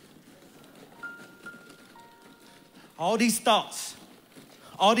 All these thoughts,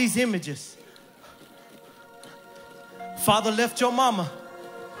 all these images. Father left your mama.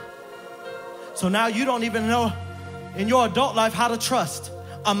 So now you don't even know in your adult life how to trust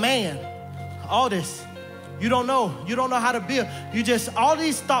a man. All this. You don't know how to build. You just, all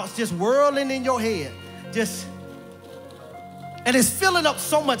these thoughts just whirling in your head. And it's filling up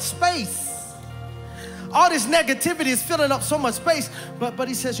so much space. All this negativity is filling up so much space. But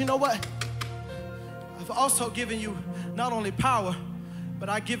he says, you know what? I've also given you not only power, but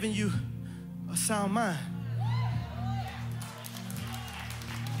I've given you a sound mind.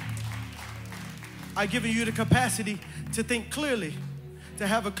 I've given you the capacity to think clearly, to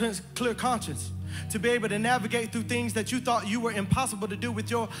have a clear conscience, to be able to navigate through things that you thought you were impossible to do with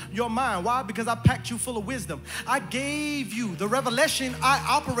your mind. Why? Because I packed you full of wisdom. I gave you the revelation I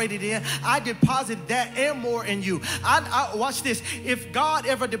operated in. I deposited that and more in you. I watch this. If God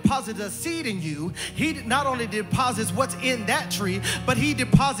ever deposits a seed in you, he not only deposits what's in that tree, but he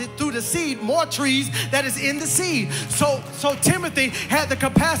deposits through the seed more trees that is in the seed. So Timothy had the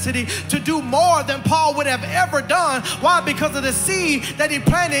capacity to do more than Paul would have ever done. Why? Because of the seed that he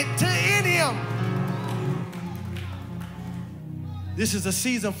planted in him. This is a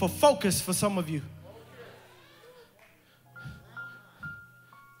season for focus for some of you.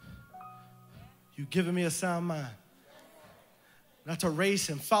 You've given me a sound mind. Not to race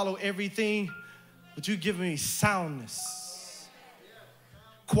and follow everything, but you've given me soundness.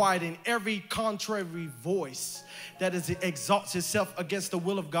 Quieting every contrary voice that exalts itself against the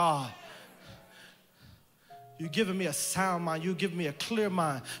will of God. You've given me a sound mind. You've given me a clear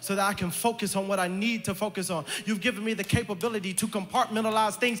mind so that I can focus on what I need to focus on. You've given me the capability to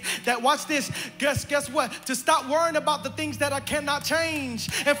compartmentalize things that, watch this, guess what? To stop worrying about the things that I cannot change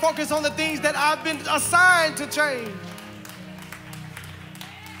and focus on the things that I've been assigned to change.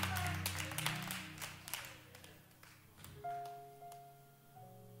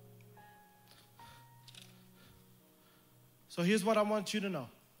 So here's what I want you to know.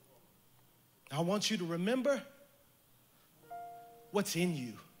 I want you to remember what's in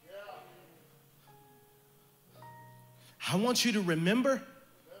you. I want you to remember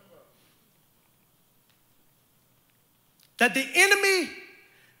that the enemy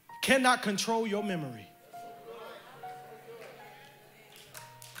cannot control your memory.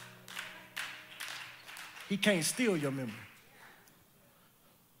 He can't steal your memory.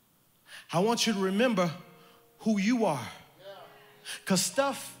 I want you to remember who you are. Because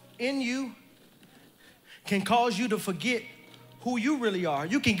stuff in you can cause you to forget who you really are.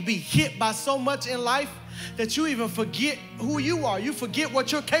 You can be hit by so much in life that you even forget who you are. You forget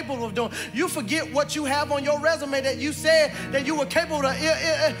what you're capable of doing. You forget what you have on your resume that you said that you were capable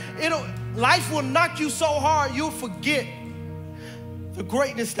of. Life will knock you so hard, you'll forget the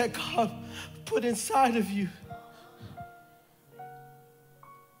greatness that God put inside of you.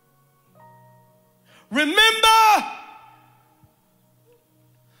 Remember,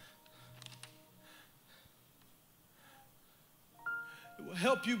 it will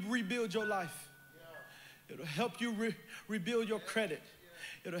help you rebuild your life. It'll help you rebuild your credit.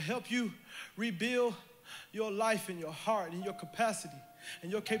 It'll help you rebuild your life and your heart and your capacity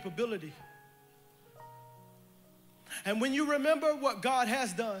and your capability. And when you remember what God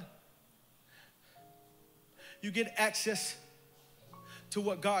has done, you get access to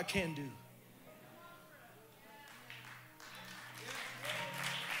what God can do.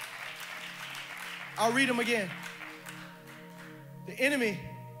 I'll read them again. The enemy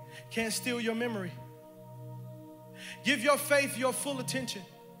can't steal your memory. Give your faith your full attention.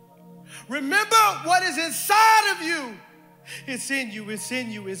 Remember what is inside of you. It's in you, it's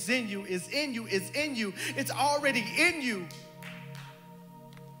in you, it's in you, it's in you, it's in you. It's already in you.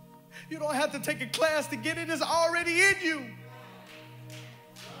 You don't have to take a class to get it. It's already in you.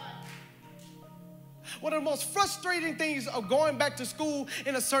 One of the most frustrating things of going back to school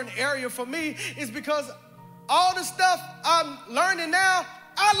in a certain area for me is because all the stuff I'm learning now,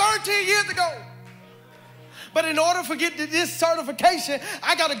 I learned 10 years ago. But in order to get to this certification,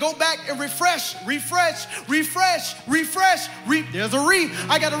 I got to go back and refresh. There's a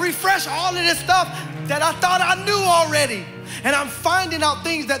I got to refresh all of this stuff that I thought I knew already. And I'm finding out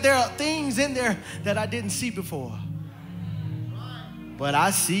things that there are things in there that I didn't see before. But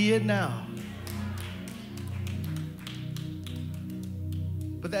I see it now.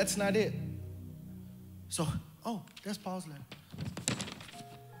 But that's not it. So, that's Paul's letter.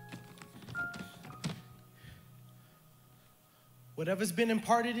 Whatever's been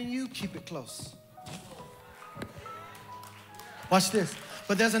imparted in you, keep it close. Watch this.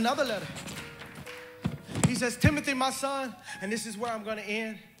 But there's another letter. He says, Timothy, my son, and this is where I'm going to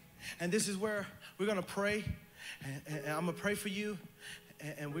end, and this is where we're going to pray, and I'm going to pray for you,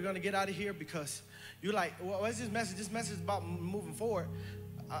 and we're going to get out of here because you're like, well, what's this message? This message is about moving forward.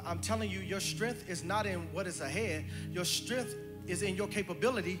 I'm telling you, your strength is not in what is ahead. Your strength is in your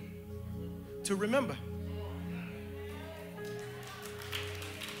capability to remember.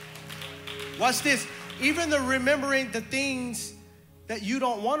 Watch this. Even the remembering the things that you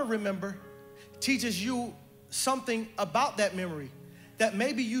don't want to remember teaches you something about that memory that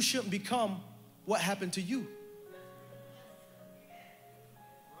maybe you shouldn't become what happened to you.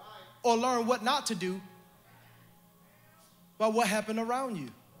 Or learn what not to do by what happened around you.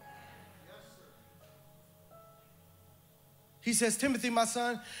 He says, Timothy, my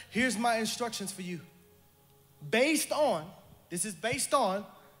son, here's my instructions for you. This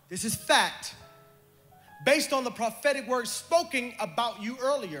is fact, based on the prophetic words spoken about you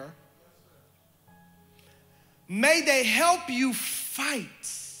earlier. May they help you fight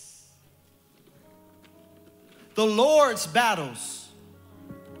the Lord's battles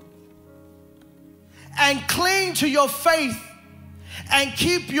and cling to your faith and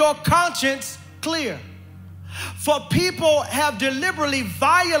keep your conscience clear. For people have deliberately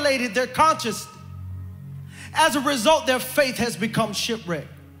violated their conscience. As a result, their faith has become shipwrecked.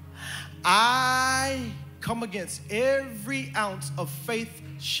 I come against every ounce of faith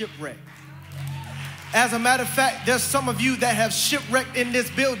shipwreck. As a matter of fact, there's some of you that have shipwrecked in this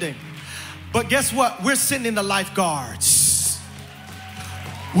building. But guess what? We're sending the lifeguards.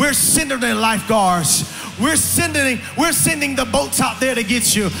 We're sending the lifeguards. We're sending the boats out there to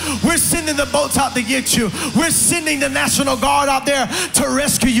get you. We're sending the boats out to get you. We're sending the National Guard out there to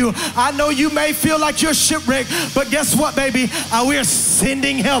rescue you. I know you may feel like you're shipwrecked, but guess what, baby? We're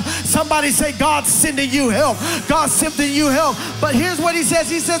sending help. Somebody say, God's sending you help. God's sending you help. But here's what he says.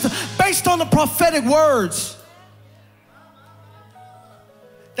 He says, based on the prophetic words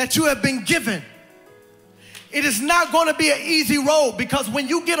that you have been given, it is not going to be an easy road, because when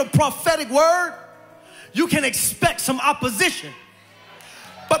you get a prophetic word, you can expect some opposition.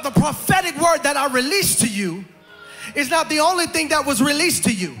 But the prophetic word that I release to you is not the only thing that was released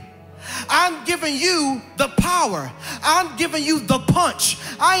to you. I'm giving you the power. I'm giving you the punch.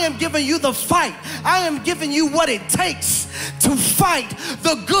 I am giving you the fight. I am giving you what it takes to fight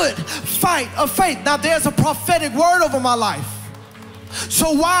the good fight of faith. Now there's a prophetic word over my life.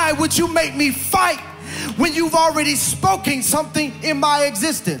 So why would you make me fight when you've already spoken something in my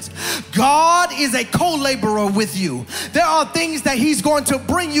existence? God is a co-laborer with you. There are things that he's going to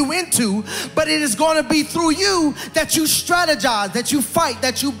bring you into, but it is going to be through you that you strategize, that you fight,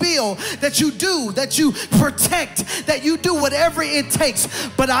 that you build, that you do, that you protect, that you do whatever it takes.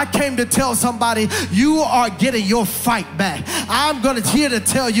 But I came to tell somebody, you are getting your fight back. I'm here to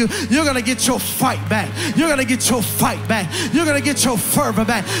tell you, you're going to get your fight back. You're going to get your fight back. You're going to get your fervor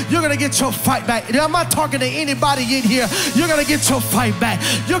back. You're going to get your fight back. I'm not talking to anybody in here. You're going to get your fight back.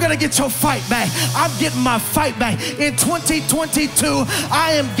 You're going to get your fight back. I'm getting my fight back. In 2022,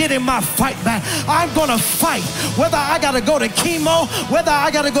 I am getting my fight back. I'm going to fight. Whether I got to go to chemo, whether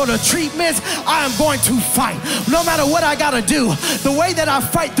I got to go to treatments, I am going to fight. No matter what I got to do. The way that I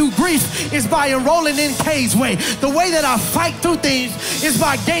fight through grief is by enrolling in K's way. The way that I fight through things is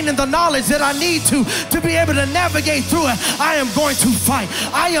by gaining the knowledge that I need to be able to navigate through it. I am going to fight.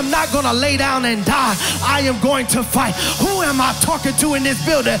 I am not going to lay down and die. I am going to fight. Who am I talking to in this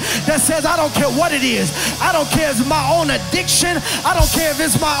building that says, I don't care what it is. I don't care if it's my own addiction. I don't care if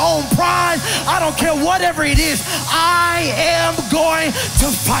it's my own pride. I don't care whatever it is. I am going to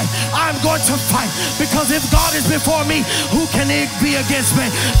fight. I'm going to fight, because if God is before me, who can be against me?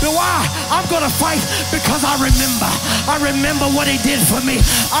 But why? I'm going to fight because I remember. I remember what he did for me.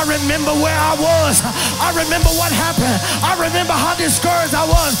 I remember where I was. I remember what happened. I remember how discouraged I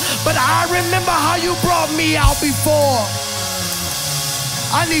was, but I remember how you brought me out before.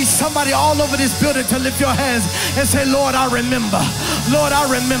 I need somebody all over this building to lift your hands and say, Lord, I remember. Lord, I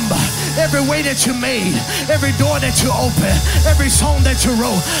remember every way that you made, every door that you opened, every song that you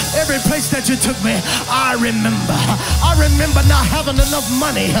wrote, every place that you took me. I remember. I remember not having enough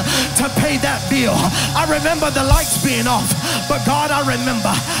money to pay that bill. I remember the lights being off. But God, I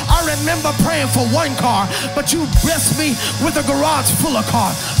remember. I remember praying for one car, but you blessed me with a garage full of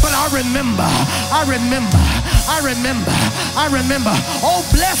cars. But I remember. I remember. I remember. I remember. Oh,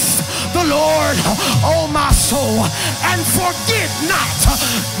 bless the Lord, oh my soul, and forget not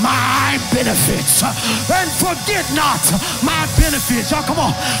my benefits. And forget not my benefits. Y'all, come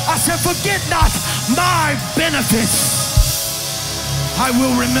on. I said, forget not my benefits. I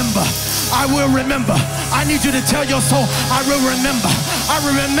will remember. I will remember. I need you to tell your soul, I will remember. I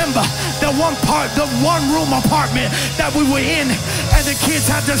will remember the one room apartment that we were in and the kids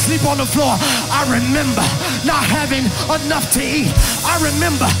had to sleep on the floor. I remember not having enough to eat. I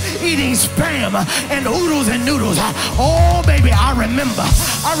remember eating Spam and oodles and noodles. Oh, baby, I remember.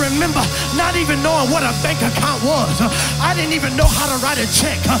 I remember not even knowing what a bank account was. I didn't even know how to write a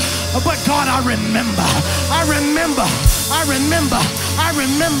check. But God, I remember. I remember. I remember. I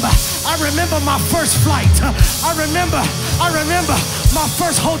remember. I remember my first flight. I remember my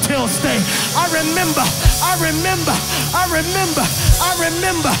first hotel stay. I remember. I remember. I remember. I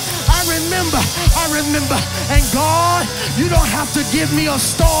remember. I remember. I remember. And God, you don't have to give me a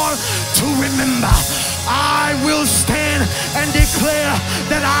star to remember. I will stand and declare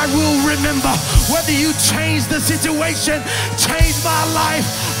that I will remember. Whether you change the situation, change my life,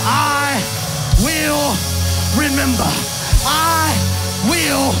 I will remember. I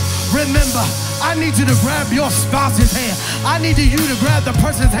will remember. I need you to grab your spouse's hand. I need you to grab the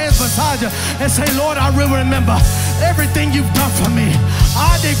person's hands beside you and say, Lord, I will remember everything you've done for me.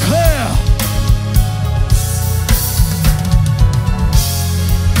 I declare.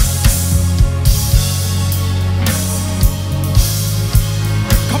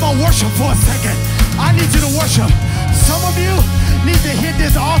 Come on, worship for a second. I need you to worship. Some of you need to hit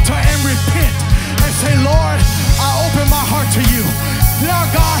this altar and repent and say, Lord, I open my heart to you. Now,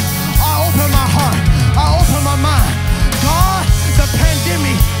 God, I open my heart. I open my mind. God, the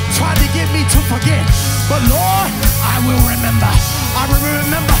pandemic tried to get me to forget. But Lord, I will remember. I will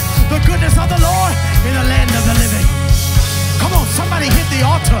remember the goodness of the Lord in the land of the living. Come on, somebody hit the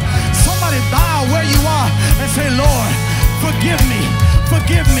altar. Somebody bow where you are and say, Lord, forgive me.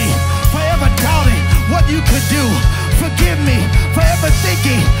 Forgive me for ever doubting what you could do. Forgive me for ever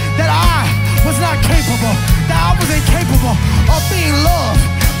thinking that I was not capable, that I was incapable of being loved,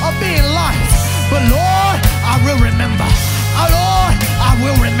 of being liked. But Lord, I will remember. Lord, I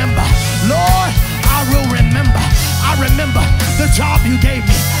will remember. Lord, I will remember. I remember the job you gave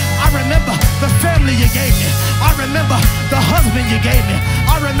me. I remember the family you gave me. I remember the husband you gave me.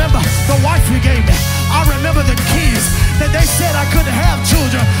 I remember the wife you gave me. I remember the kids that they said I couldn't have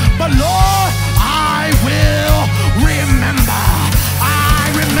children. But Lord, I will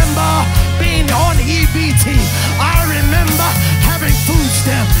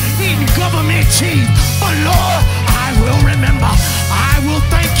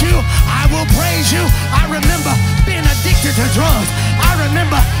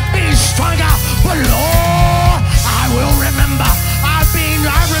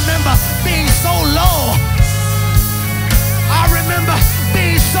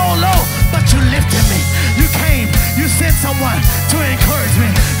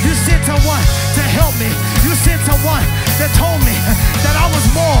someone that told me that I was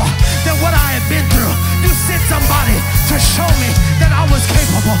more than what I had been through. You sent somebody to show me that I was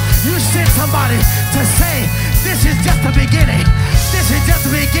capable. You sent somebody to say, this is just the beginning. This is just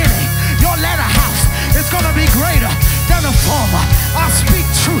the beginning. Your latter house is going to be greater than the former. I speak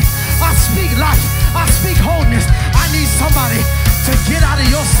truth. I speak life. I speak wholeness. I need somebody to get out of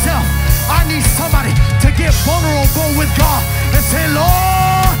yourself. I need somebody to get vulnerable with God and say,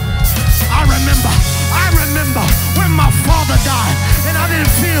 Lord, I remember when my father died and I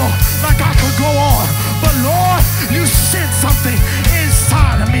didn't feel like I could go on. But Lord, you sent something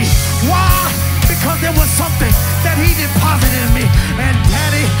inside of me. Why? Because there was something that he deposited in me. And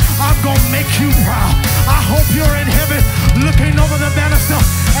Daddy, I'm gonna make you proud. I hope you're in heaven looking over the banister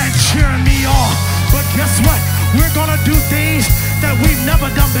and cheering me on. But guess what? We're gonna do things that we've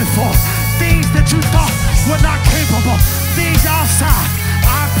never done before. Things that you thought were not capable. Things outside.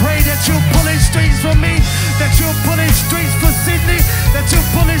 I pray that you're pulling strings for me, that you're pulling strings for Sydney, that you're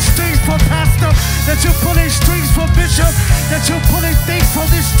pulling strings for Pastor, that you're pulling strings for Bishop, that you're pulling things for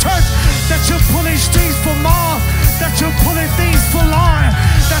this church, that you're pulling strings for Mom, that you're pulling things for Lauren,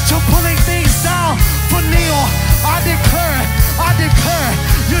 that you're pulling things down for Neil. I declare,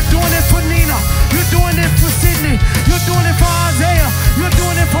 you're doing it for Nina, you're doing it for Sydney, you're doing it for Isaiah, you're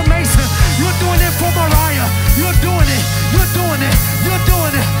doing it for Mason, you're doing it for Mariah, you're doing it, you're doing it, you're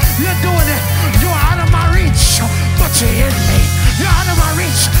doing it, you're doing it. You're out of my reach, but you're in me. You're out of my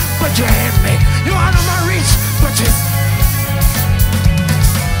reach, but you're in me. You're out of my reach, but you're...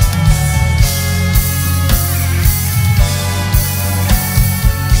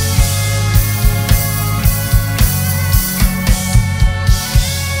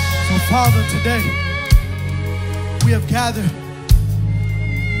 So, Father, today we have gathered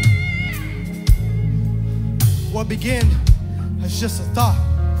what began as just a thought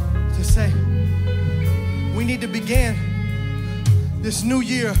to say we need to begin this new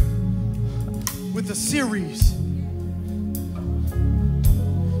year with a series.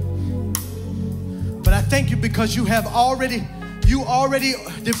 But I thank you because you already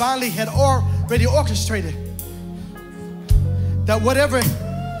divinely had already orchestrated that whatever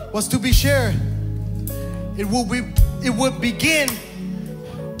was to be shared, it would begin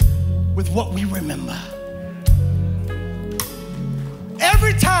with what we remember.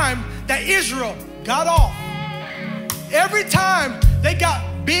 Every time that Israel got off, every time they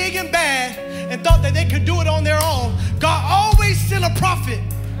got big and bad and thought that they could do it on their own, God always sent a prophet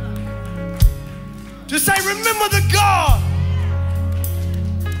to say, remember the God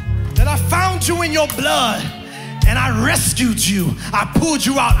that I found you in your blood and I rescued you. I pulled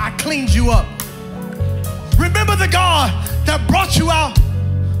you out. I cleaned you up. Remember the God that brought you out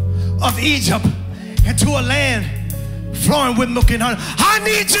of Egypt into a land flowing with milk and honey. I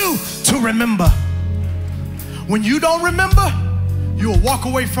need you to remember. When you don't remember, you'll walk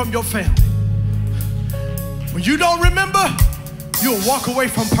away from your family. When you don't remember, you'll walk away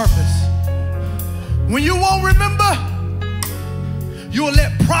from purpose. When you won't remember, you'll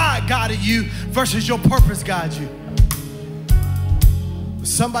let pride guide you versus your purpose guide you.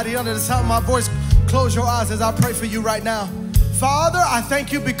 Somebody under the sound of my voice, close your eyes as I pray for you right now. Father, I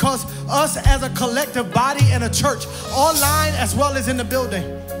thank you because us as a collective body and a church, online as well as in the building,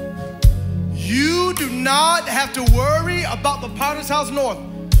 you do not have to worry about the Potter's House North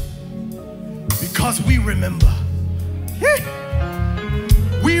because we remember.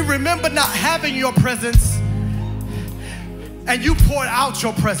 We remember not having your presence and you poured out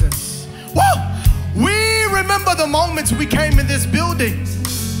your presence. Woo! We remember the moments we came in this building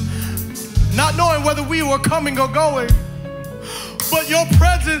not knowing whether we were coming or going. But your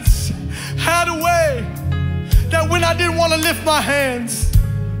presence had a way that when I didn't want to lift my hands,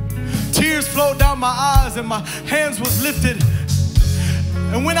 tears flowed down my eyes and my hands was lifted.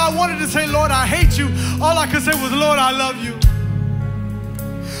 And when I wanted to say, Lord, I hate you, all I could say was, Lord, I love you.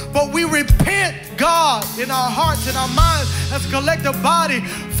 But we repent, God, in our hearts and our minds as a collective body,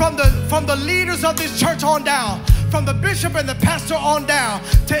 from the leaders of this church on down, from the bishop and the pastor on down,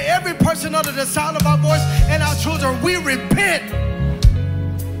 to every person under the sound of our voice and our children. We repent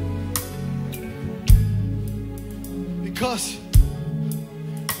because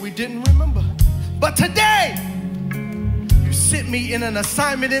we didn't remember. But today, you sent me in an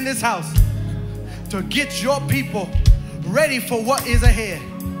assignment in this house to get your people ready for what is ahead.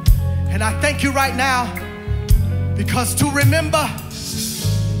 And I thank you right now because to remember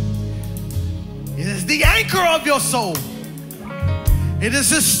is the anchor of your soul. It is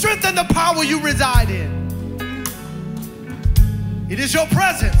the strength and the power you reside in. It is your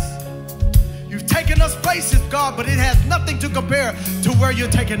presence. You've taken us places, God, but it has nothing to compare to where you're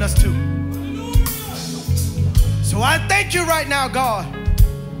taking us to. So I thank you right now, God,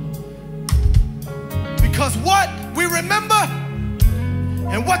 because what we remember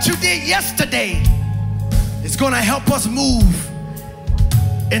and what you did yesterday is going to help us move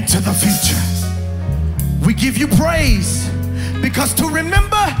into the future. We give you praise because to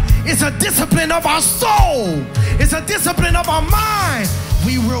remember is a discipline of our soul. It's a discipline of our mind.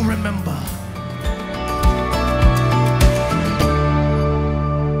 We will remember.